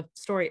know the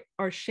story.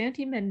 Are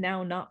shantymen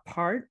now not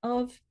part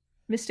of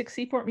Mystic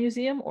Seaport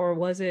Museum, or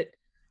was it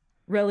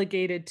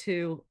relegated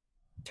to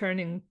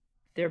turning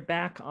their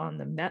back on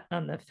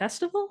the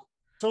festival?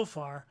 So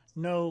far,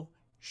 no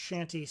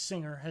shanty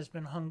singer has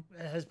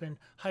been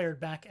hired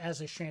back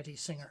as a shanty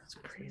singer. It's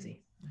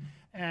crazy.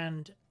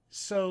 And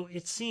so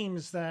it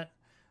seems that.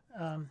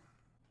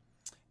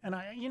 And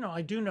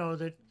I do know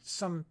that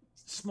some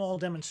small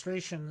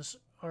demonstrations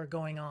are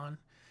going on,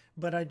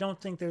 but I don't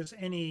think there's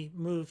any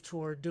move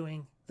toward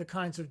doing the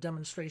kinds of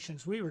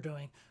demonstrations we were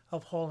doing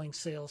of hauling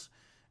sails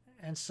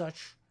and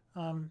such.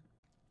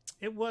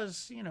 It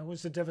was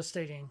a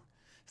devastating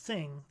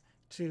thing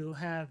to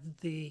have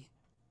the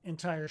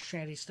entire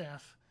shanty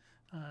staff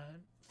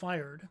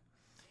fired,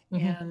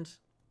 and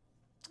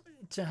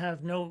to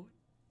have no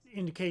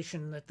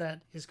indication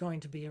that is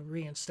going to be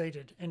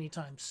reinstated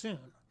anytime soon.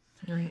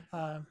 Right.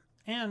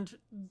 And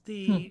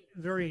the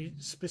very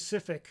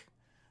specific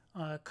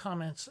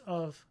comments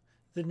of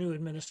the new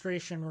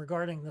administration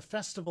regarding the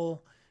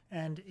festival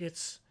and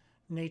its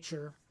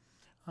nature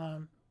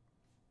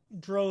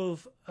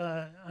drove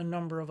a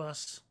number of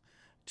us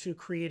to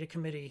create a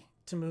committee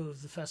to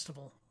move the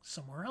festival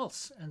somewhere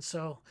else. And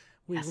so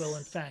we will,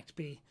 in fact,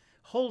 be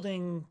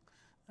holding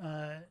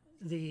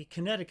the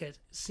Connecticut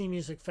Sea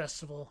Music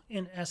Festival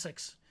in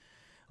Essex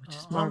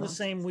on the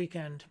same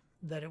weekend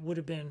that it would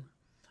have been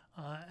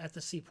at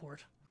the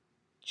seaport.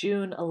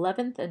 June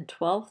 11th and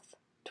 12th,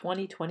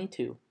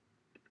 2022.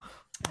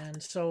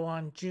 And so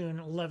on June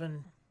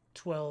 11,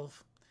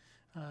 12,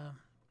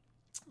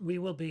 we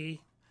will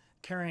be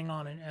carrying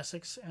on in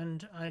Essex.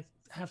 And I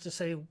have to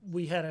say,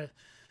 we had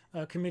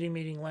a committee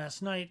meeting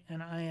last night,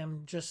 and I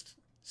am just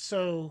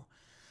so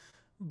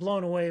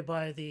blown away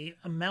by the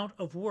amount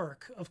of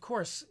work. Of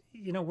course,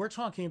 we're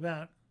talking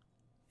about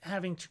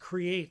having to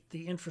create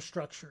the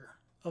infrastructure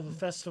of a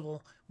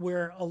festival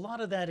where a lot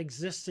of that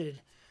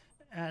existed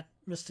at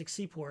Mystic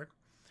Seaport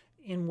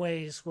in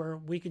ways where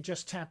we could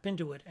just tap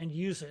into it and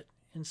use it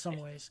in some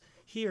ways.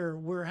 Here,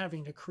 we're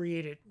having to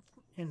create it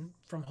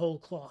from whole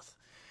cloth.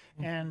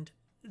 And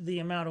the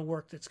amount of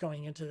work that's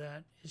going into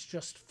that is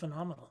just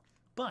phenomenal.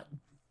 But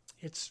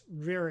it's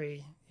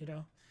very,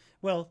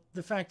 well,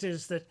 the fact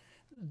is that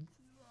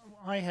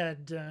I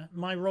had,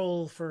 my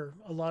role for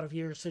a lot of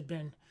years had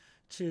been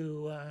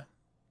to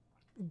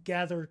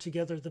gather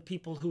together the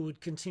people who would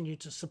continue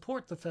to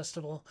support the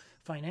festival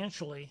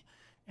financially.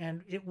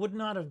 And it would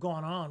not have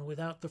gone on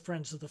without the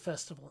Friends of the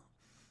Festival.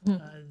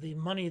 The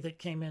money that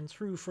came in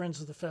through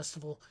Friends of the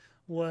Festival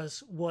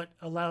was what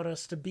allowed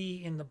us to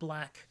be in the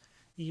black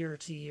year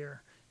to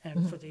year,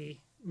 and for the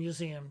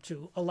museum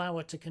to allow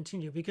it to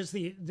continue, because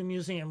the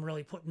museum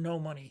really put no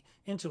money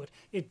into it.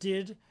 It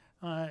did,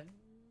 the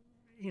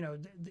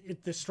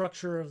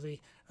structure of the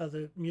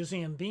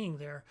museum being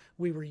there,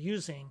 we were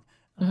using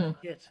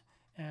it,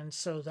 and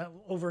so that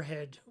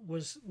overhead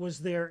was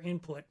their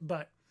input,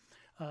 but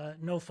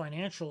no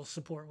financial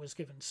support was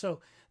given. So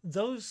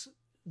those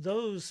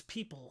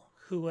people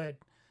who had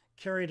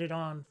carried it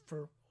on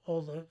for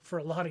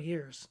a lot of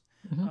years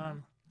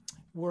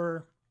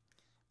were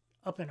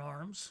up in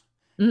arms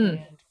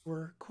and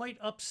were quite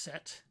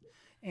upset,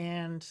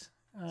 and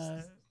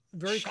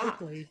very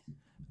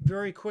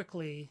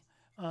quickly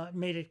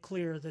made it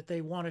clear that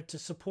they wanted to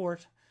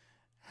support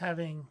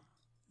having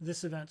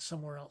this event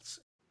somewhere else.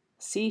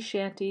 Sea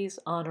shanties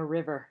on a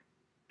river.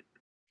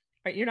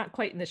 Right, you're not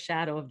quite in the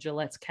shadow of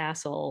Gillette's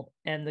Castle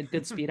and the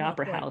Goodspeed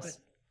Opera House.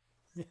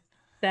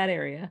 That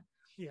area.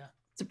 Yeah.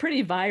 It's a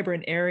pretty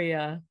vibrant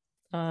area.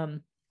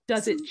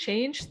 Does it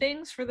change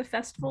things for the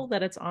festival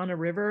that it's on a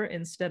river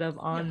instead of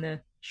on the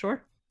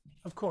shore?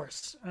 Of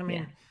course. I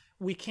mean,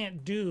 we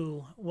can't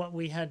do what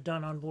we had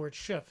done on board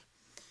ship.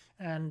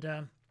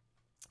 And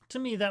to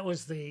me, that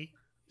was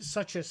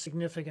such a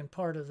significant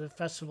part of the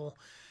festival.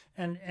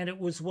 And it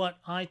was what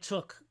I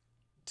took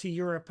to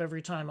Europe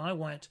every time I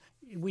went.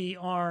 We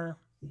are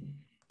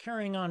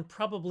carrying on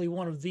probably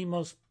one of the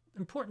most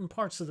important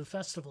parts of the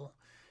festival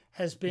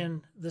has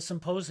been the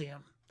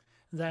symposium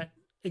that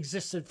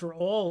existed for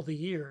all the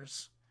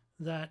years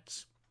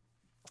that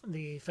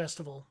the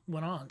festival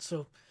went on.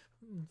 So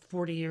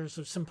 40 years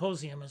of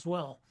symposium as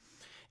well.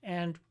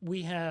 And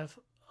we have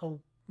a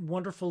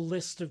wonderful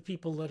list of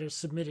people that have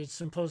submitted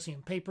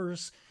symposium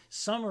papers.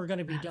 Some are going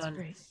to be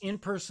done in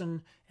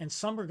person and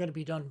some are going to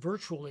be done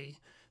virtually.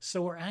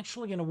 So we're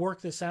actually going to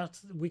work this out.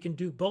 We can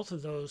do both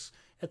of those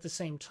at the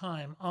same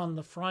time on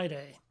the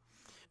Friday.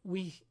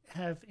 We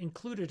have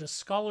included a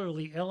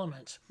scholarly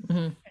element,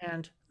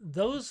 and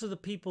those are the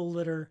people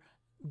that are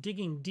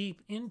digging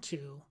deep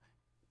into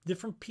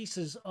different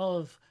pieces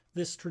of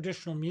this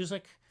traditional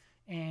music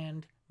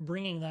and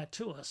bringing that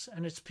to us.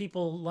 And it's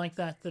people like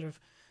that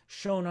have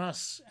shown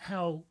us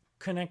how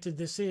connected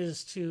this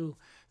is to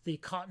the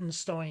cotton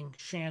stowing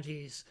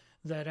shanties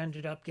that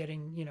ended up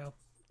getting,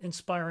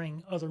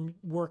 inspiring other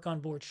work on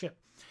board ship.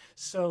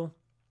 So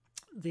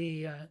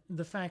the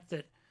fact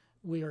that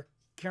we are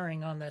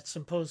carrying on that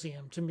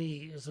symposium, to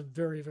me, is a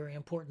very, very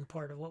important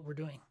part of what we're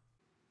doing.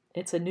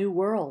 It's a new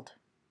world.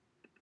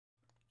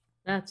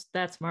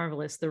 That's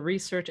marvelous. The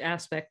research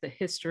aspect, the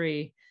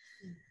history.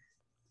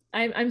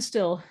 I'm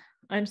still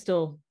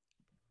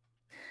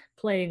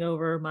playing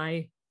over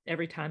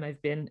every time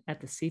I've been at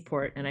the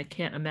seaport, and I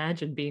can't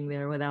imagine being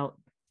there without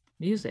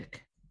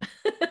music.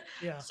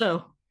 Yeah.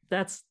 So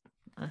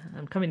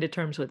I'm coming to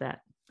terms with that.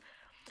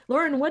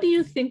 Lauren, what do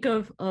you think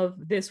of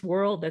this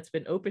world that's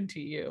been open to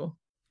you?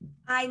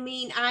 I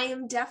mean, I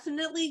am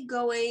definitely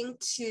going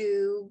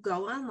to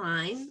go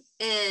online,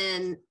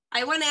 and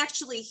I want to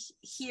actually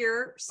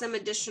hear some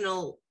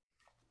additional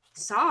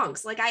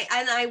songs. Like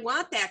I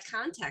want that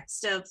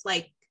context of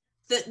like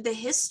the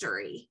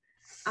history.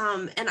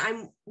 And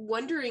I'm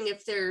wondering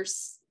if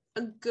there's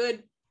a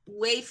good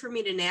way for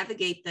me to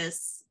navigate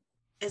this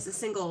as a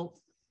single,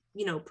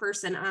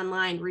 person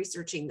online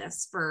researching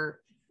this for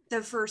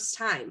the first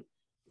time.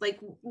 Like,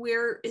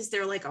 where is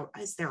there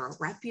is there a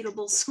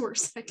reputable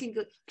source I can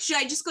go? Should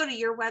I just go to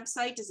your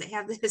website? Does it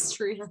have the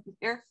history on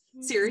there?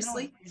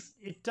 Seriously? No,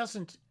 it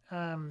doesn't.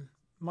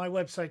 My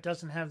website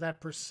doesn't have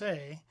that per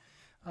se.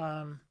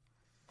 I'm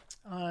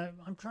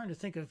trying to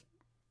think of,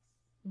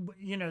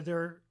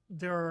 there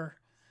are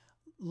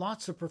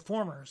lots of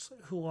performers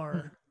who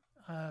are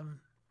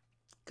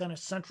kind of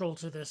central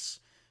to this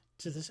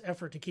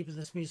effort to keep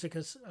this music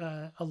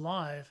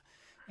alive,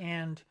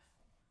 and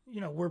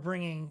we're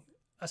bringing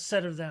a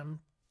set of them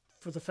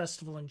for the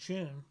festival in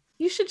June.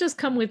 You should just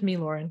come with me,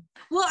 Lauren.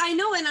 Well, I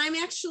know, and I'm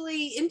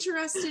actually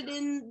interested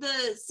in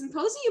the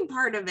symposium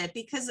part of it,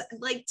 because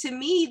like, to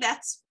me,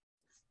 that's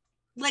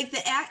like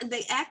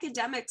the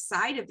academic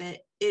side of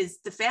it is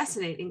the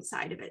fascinating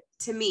side of it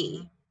to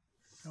me.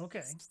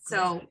 Okay.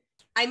 So great.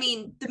 I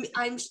mean,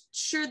 I'm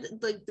sure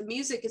that like the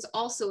music is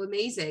also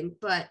amazing,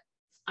 but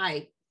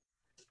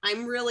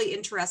I'm really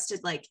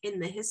interested like in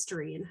the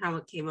history and how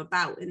it came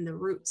about, in the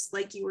roots,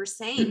 like you were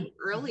saying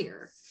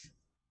earlier.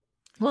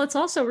 Well, it's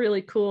also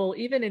really cool,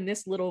 even in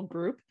this little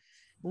group,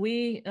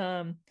 we,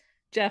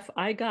 Geoff,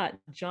 I got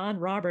John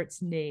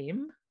Roberts'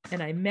 name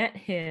and I met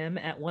him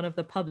at one of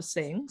the pub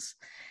sings,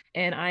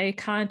 and I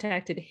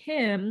contacted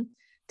him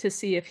to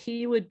see if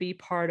he would be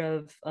part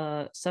of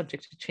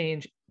Subject to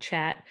Change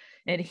chat.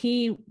 And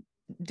he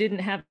didn't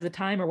have the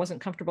time or wasn't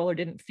comfortable or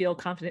didn't feel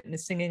confident in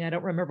his singing. I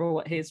don't remember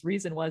what his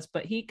reason was,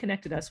 but he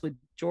connected us with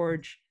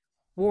George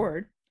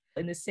Ward.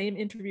 In the same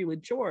interview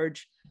with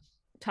George,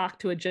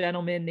 talked to a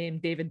gentleman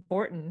named David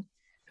Borton,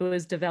 who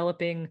is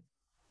developing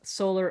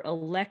solar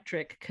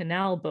electric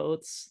canal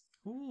boats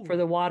for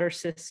the water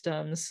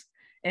systems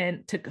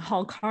and to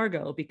haul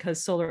cargo,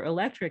 because solar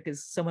electric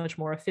is so much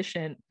more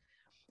efficient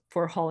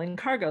for hauling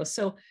cargo.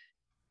 So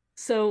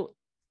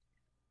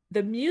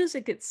the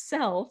music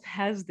itself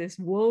has this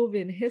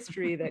woven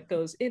history that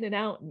goes in and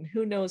out, and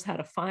who knows how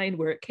to find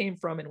where it came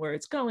from and where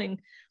it's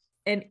going.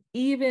 And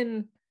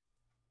even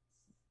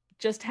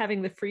just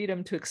having the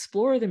freedom to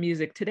explore the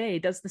music today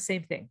does the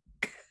same thing.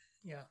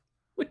 Yeah.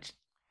 Which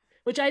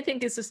I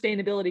think is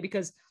sustainability,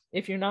 because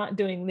if you're not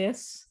doing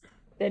this,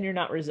 then you're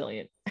not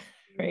resilient,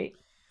 right?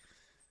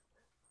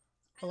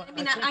 Well, I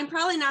mean, I'm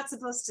probably not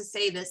supposed to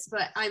say this,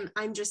 but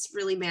I'm just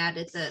really mad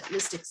at the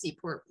Mystic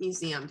Seaport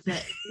Museum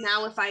that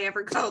now if I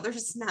ever go,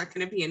 there's not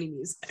going to be any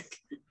music,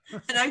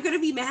 and I'm going to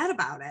be mad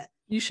about it.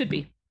 You should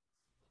be.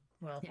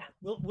 Well, yeah.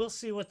 We'll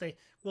see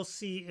we'll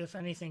see if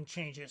anything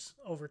changes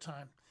over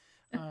time.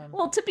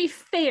 Well, to be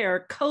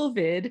fair,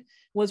 COVID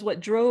was what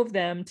drove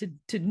them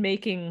to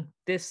making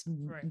this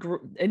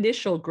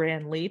initial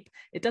grand leap.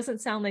 It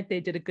doesn't sound like they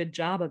did a good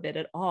job of it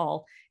at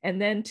all.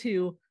 And then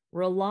to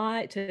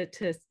rely to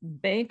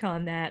bank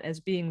on that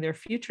as being their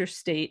future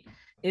state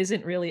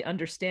isn't really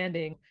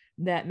understanding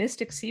that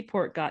Mystic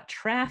Seaport got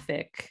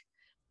traffic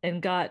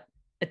and got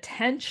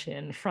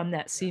attention from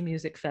that Sea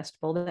Music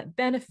Festival that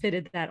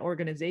benefited that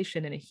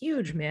organization in a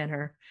huge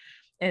manner.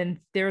 And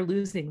they're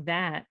losing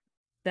that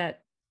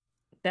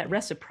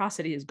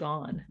reciprocity is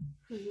gone.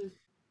 Mm-hmm.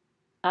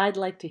 I'd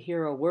like to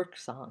hear a work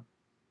song.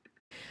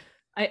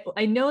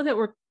 I know that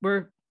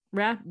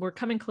we're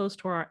coming close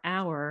to our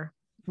hour.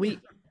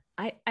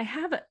 I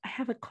have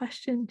a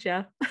question,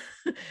 Geoff.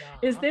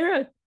 Is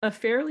there a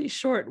fairly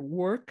short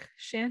work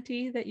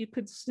shanty that you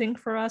could sing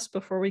for us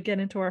before we get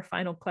into our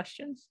final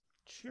questions?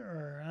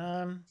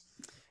 Sure.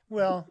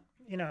 Well,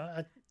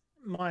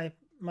 my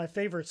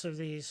favorites of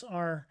these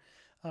are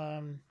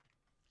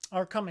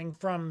coming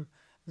from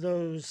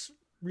those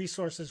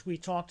resources we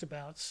talked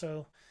about.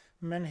 So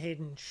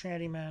Menhaden,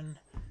 Shantymen,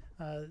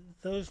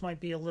 those might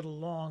be a little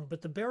long,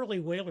 but the Barely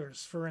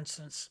Whalers, for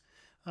instance,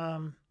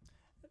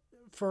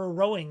 for a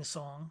rowing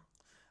song,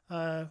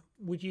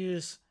 would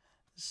use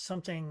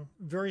something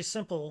very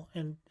simple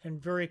and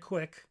very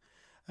quick,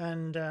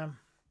 and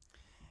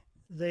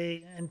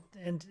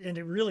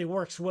it really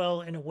works well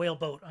in a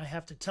whaleboat. I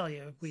have to tell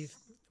you,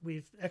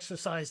 we've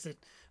exercised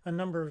it a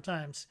number of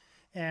times,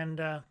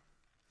 and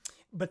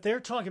but they're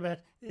talking about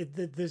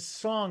this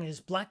song is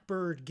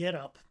Blackbird Get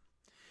Up,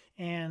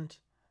 and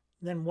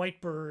then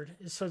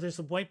Whitebird. So there's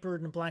a whitebird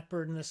and a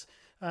blackbird in this.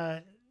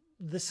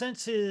 The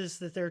sense is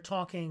that they're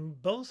talking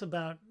both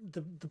about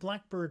the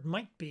blackbird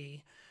might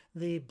be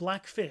the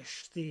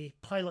blackfish, the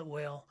pilot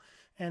whale,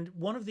 and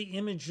one of the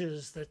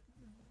images that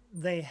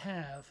they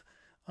have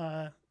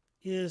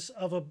is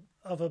of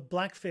a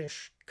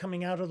blackfish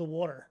coming out of the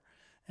water,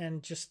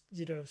 and just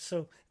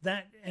so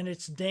that, and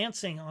it's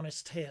dancing on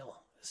its tail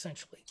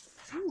essentially.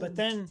 But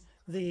then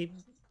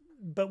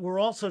but we're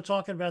also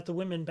talking about the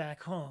women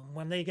back home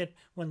when they get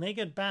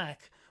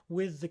back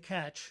with the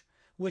catch,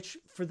 which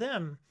for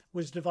them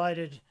was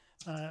divided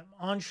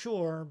on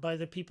shore by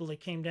the people that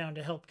came down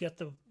to help get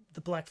the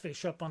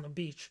blackfish up on the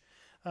beach.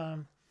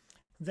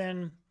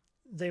 Then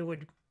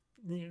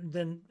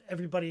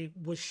everybody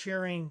was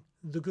sharing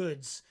the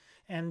goods,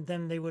 and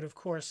then they would of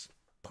course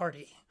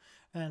party,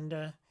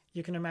 and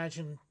you can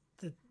imagine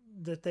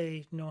that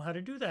they know how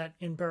to do that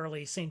in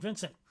Barely St.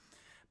 Vincent.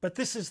 But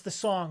this is the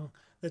song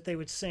that they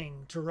would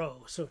sing to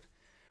row. So,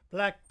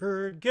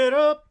 blackbird get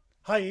up,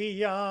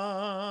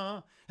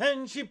 hi-ya,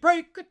 and she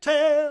break her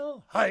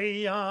tail,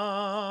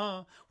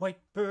 hi-ya.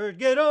 Whitebird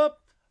get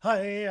up,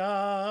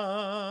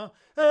 hi-ya,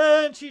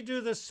 and she do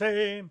the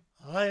same,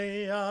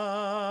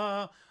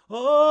 hi-ya.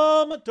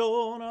 Oh,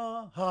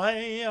 Madonna,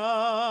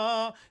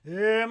 hi-ya,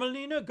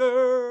 Emelina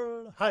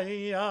girl,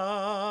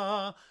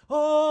 hi-ya.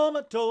 Oh,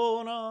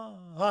 Madonna,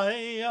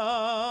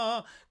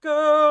 hi-ya,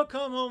 girl,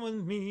 come home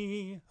with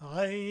me,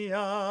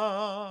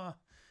 hi-ya.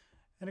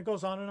 And it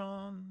goes on and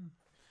on.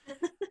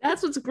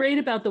 That's what's great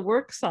about the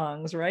work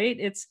songs,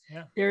 right?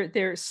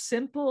 They're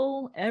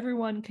simple.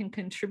 Everyone can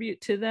contribute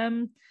to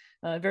them,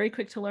 very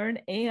quick to learn,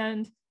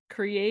 and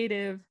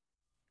creative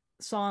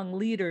song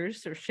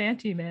leaders or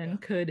shantymen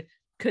could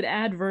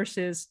add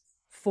verses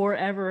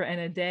forever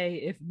and a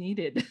day if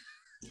needed.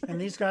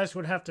 And these guys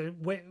would have to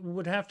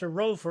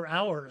row for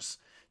hours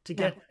to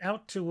get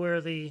out to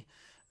where the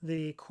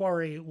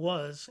quarry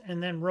was,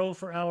 and then row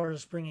for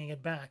hours bringing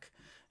it back.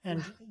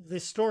 And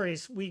the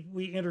stories,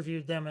 we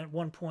interviewed them at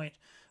one point.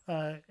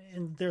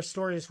 and their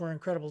stories were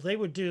incredible. They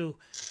would do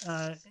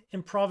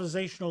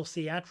improvisational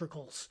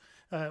theatricals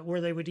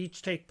where they would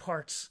each take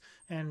parts,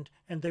 and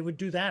they would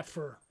do that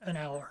for an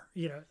hour.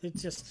 You know,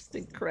 it's just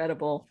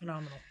incredible.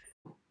 Phenomenal.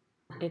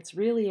 It's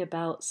really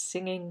about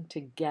singing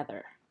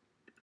together.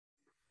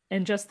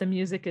 And just the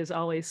music is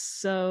always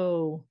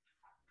so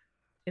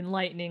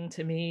enlightening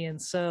to me.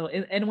 And so,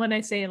 and when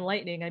I say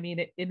enlightening, I mean,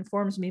 it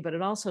informs me, but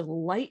it also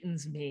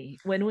lightens me.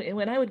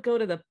 When I would go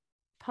to the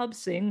pub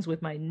sings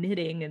with my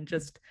knitting and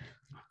just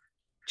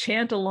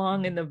chant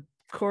along in the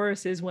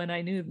choruses when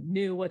I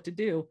knew what to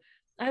do,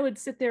 I would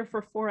sit there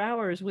for 4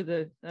 hours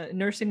with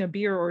nursing a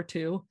beer or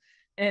two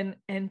and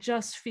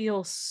just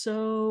feel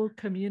so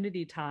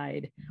community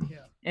tied.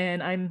 Yeah.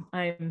 And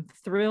I'm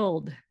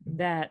thrilled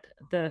that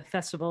the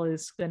festival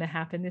is going to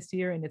happen this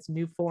year in its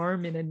new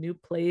form, in a new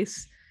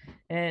place,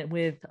 and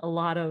with a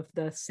lot of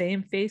the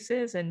same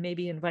faces and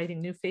maybe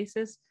inviting new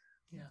faces.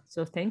 Yeah.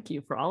 So thank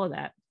you for all of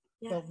that.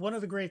 Yeah. Well, one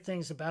of the great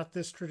things about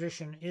this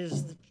tradition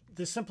is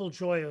the simple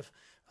joy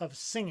of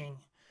singing,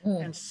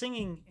 and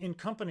singing in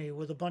company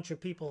with a bunch of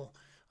people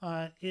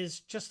is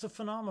just a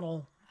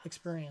phenomenal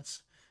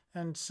experience.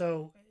 And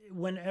so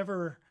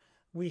whenever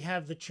we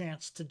have the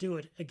chance to do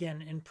it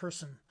again in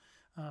person,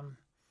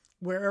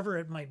 wherever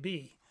it might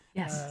be,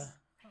 Yes.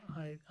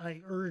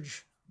 I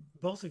urge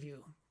both of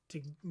you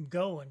to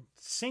go and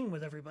sing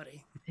with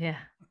everybody. Yeah,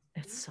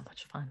 it's so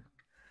much fun.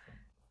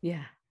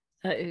 Yeah.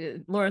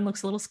 Lauren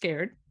looks a little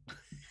scared.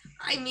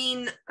 I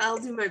mean, I'll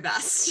do my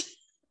best.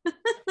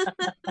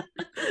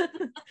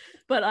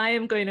 But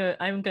I'm going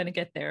to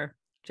get there,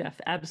 Geoff.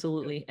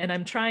 Absolutely. And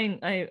I'm trying,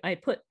 I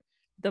put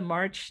the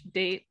March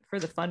date for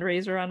the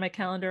fundraiser on my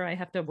calendar. I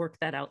have to work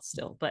that out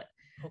still, but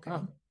Okay.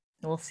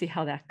 we'll see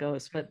how that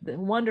goes. But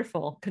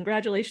wonderful.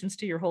 Congratulations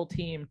to your whole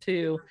team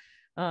too.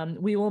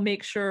 We will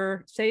make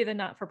sure, say the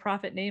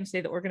not-for-profit name,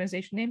 say the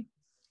organization name.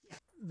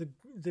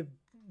 The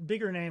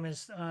bigger name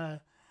is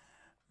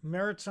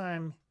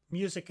Maritime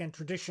Music and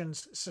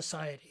Traditions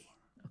Society.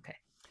 Okay.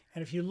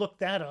 And if you look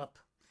that up,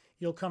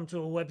 you'll come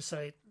to a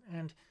website.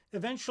 And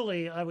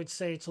eventually, I would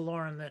say to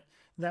Lauren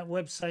that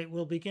website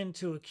will begin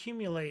to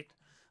accumulate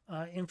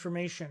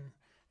information,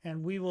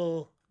 and we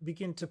will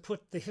begin to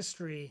put the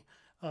history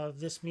of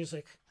this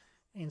music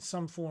in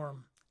some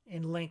form,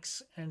 in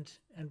links and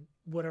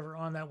whatever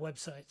on that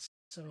website.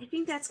 So I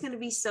think that's going to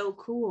be so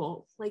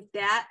cool. Like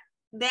that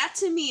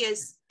to me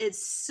is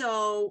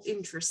so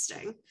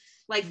interesting.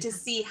 Like to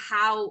see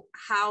how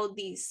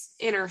these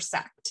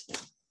intersect.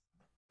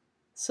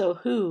 So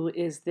who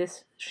is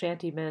this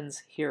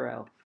shantyman's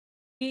hero?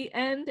 We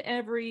end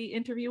every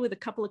interview with a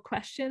couple of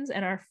questions.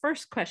 And our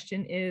first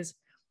question is,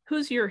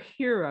 who's your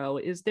hero?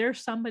 Is there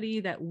somebody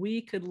that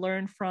we could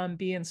learn from,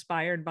 be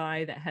inspired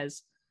by, that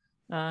has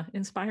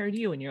inspired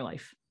you in your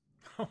life?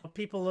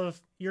 People of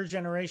your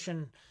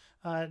generation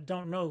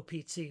don't know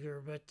Pete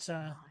Seeger, but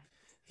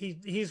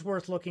he's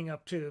worth looking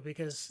up to,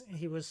 because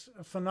he was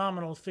a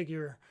phenomenal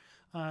figure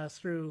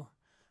through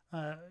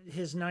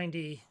his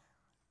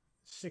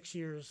 96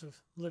 years of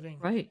living.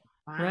 Right.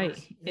 Wow. Right.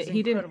 His He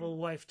incredible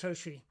wife,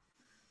 Toshi.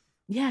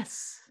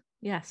 Yes.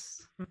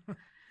 Yes.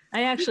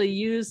 I actually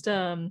used,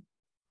 If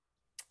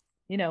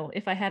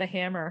I Had a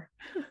Hammer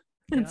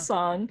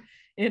song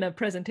in a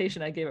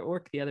presentation I gave at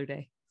work the other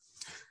day.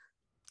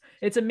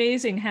 It's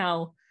amazing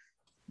how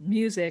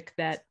music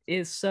that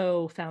is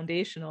so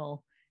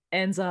foundational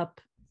ends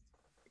up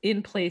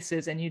in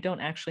places and you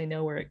don't actually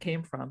know where it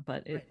came from,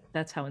 but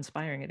that's how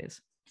inspiring it is.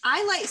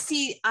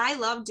 I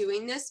love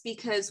doing this,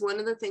 because one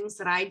of the things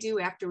that I do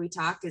after we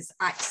talk is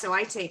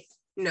I take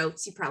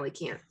notes. You probably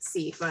can't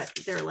see, but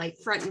they're like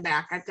front and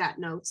back. I've got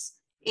notes,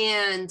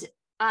 and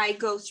I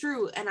go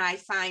through and I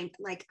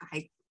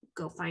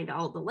go find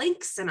all the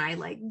links, and I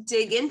like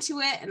dig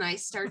into it, and I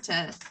start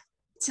to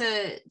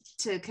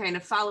kind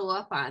of follow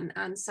up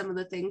on some of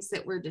the things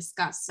that were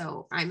discussed.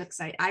 So I'm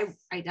excited.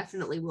 I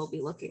definitely will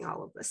be looking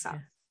all of this up. Yeah.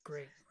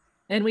 Great.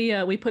 And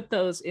we put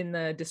those in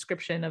the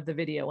description of the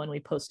video when we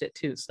post it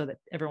too, so that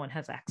everyone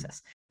has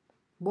access.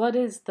 What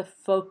is the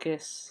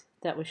focus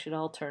that we should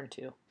all turn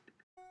to?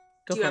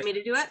 Do you want me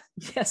to do it?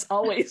 Yes,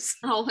 always.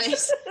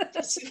 Always.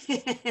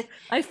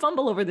 I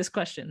fumble over this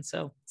question.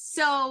 So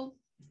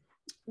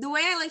the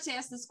way I like to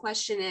ask this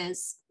question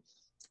is,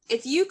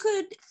 if you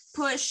could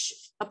push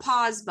a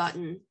pause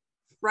button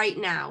right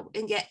now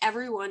and get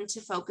everyone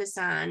to focus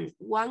on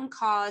one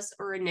cause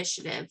or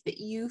initiative that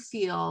you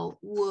feel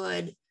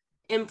would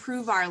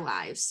improve our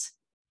lives,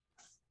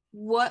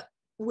 what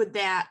would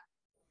that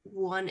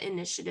one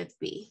initiative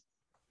be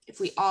if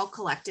we all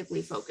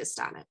collectively focused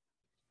on it?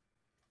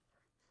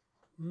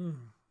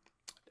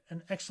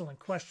 An excellent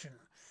question.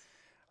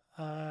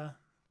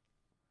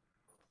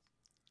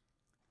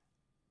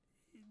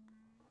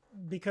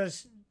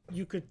 Because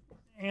you could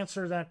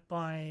answer that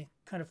by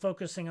kind of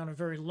focusing on a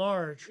very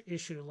large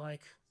issue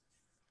like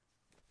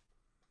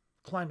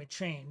climate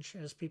change,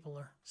 as people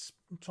are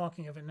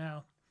talking of it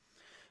now.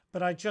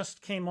 But I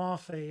just came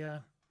off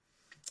a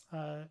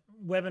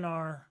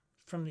webinar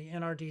from the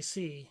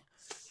NRDC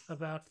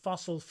about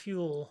fossil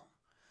fuel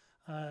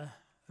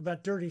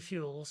about dirty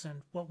fuels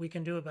and what we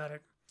can do about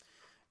it.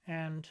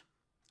 And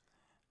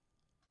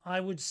I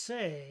would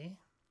say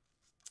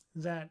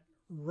that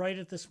right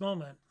at this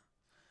moment,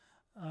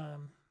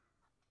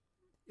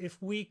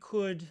 if we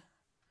could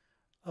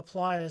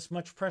apply as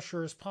much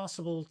pressure as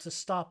possible to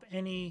stop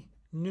any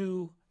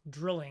new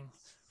drilling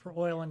for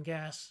oil and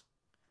gas,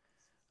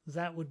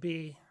 that would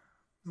be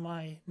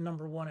my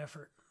number one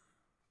effort.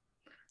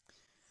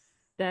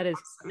 That is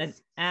an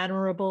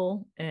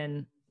admirable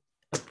and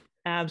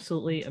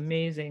absolutely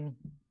amazing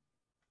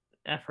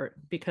effort,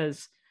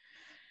 because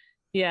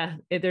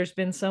there's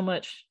been so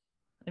much.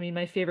 I mean,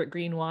 my favorite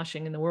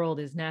greenwashing in the world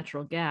is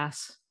natural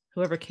gas.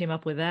 Whoever came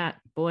up with that,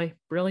 boy,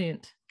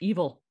 brilliant,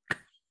 evil.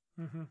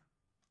 Mm-hmm.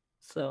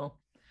 So,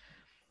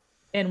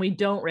 and we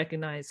don't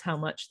recognize how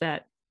much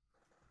that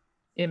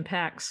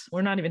impacts.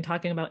 We're not even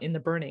talking about in the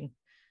burning,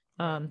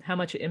 how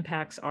much it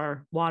impacts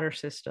our water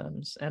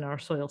systems and our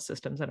soil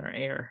systems and our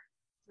air.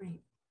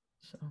 Right.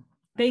 So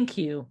thank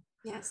you.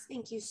 Yes,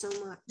 thank you so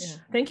much. Yeah.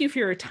 Thank you for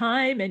your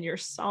time and your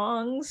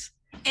songs.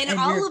 And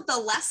all of the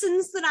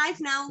lessons that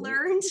I've now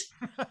learned.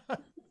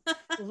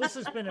 Well, this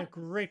has been a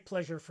great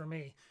pleasure for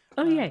me.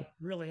 Oh, yay.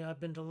 Really, I've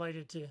been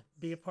delighted to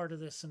be a part of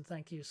this, and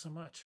thank you so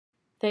much.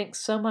 Thanks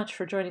so much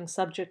for joining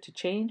Subject to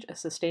Change, a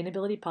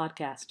sustainability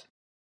podcast.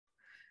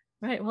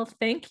 Right. Well,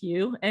 thank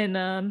you. And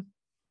I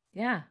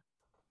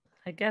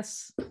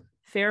guess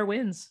fair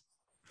wins.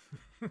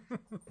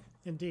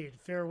 Indeed,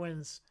 fair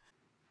wins.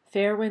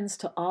 Fair winds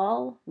to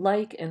all.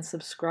 Like and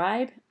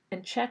subscribe,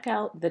 and check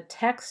out the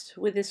text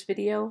with this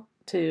video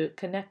to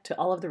connect to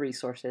all of the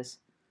resources.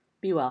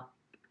 Be well.